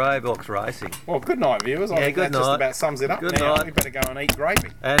 Greybox Racing. Well, good night, viewers. I Yeah, think good that just night. about sums it up. Good Now night. we better go and eat gravy.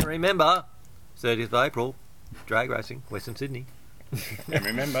 And remember, 30th of April, drag racing, Western Sydney. And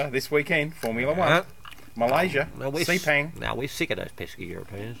remember, this weekend, Formula One, Huh? Malaysia, Now we're Sepang, Now we're sick of those pesky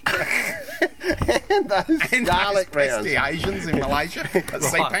Europeans. And those and garlic those rounds. pesky Asians in Malaysia at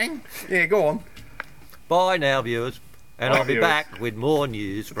Sepang. Yeah, go on. Bye now, viewers. And Bye, I'll be viewers. back with more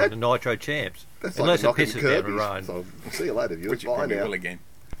news from the Nitro Champs. That's Unless like it knocking pisses down the Kirby's. rain. So, see you later, viewers. Which you Bye probably now. will again.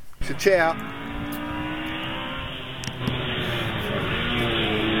 So, ciao.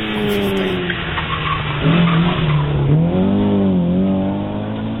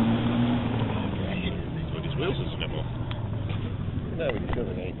 No, we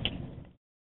shouldn't eat.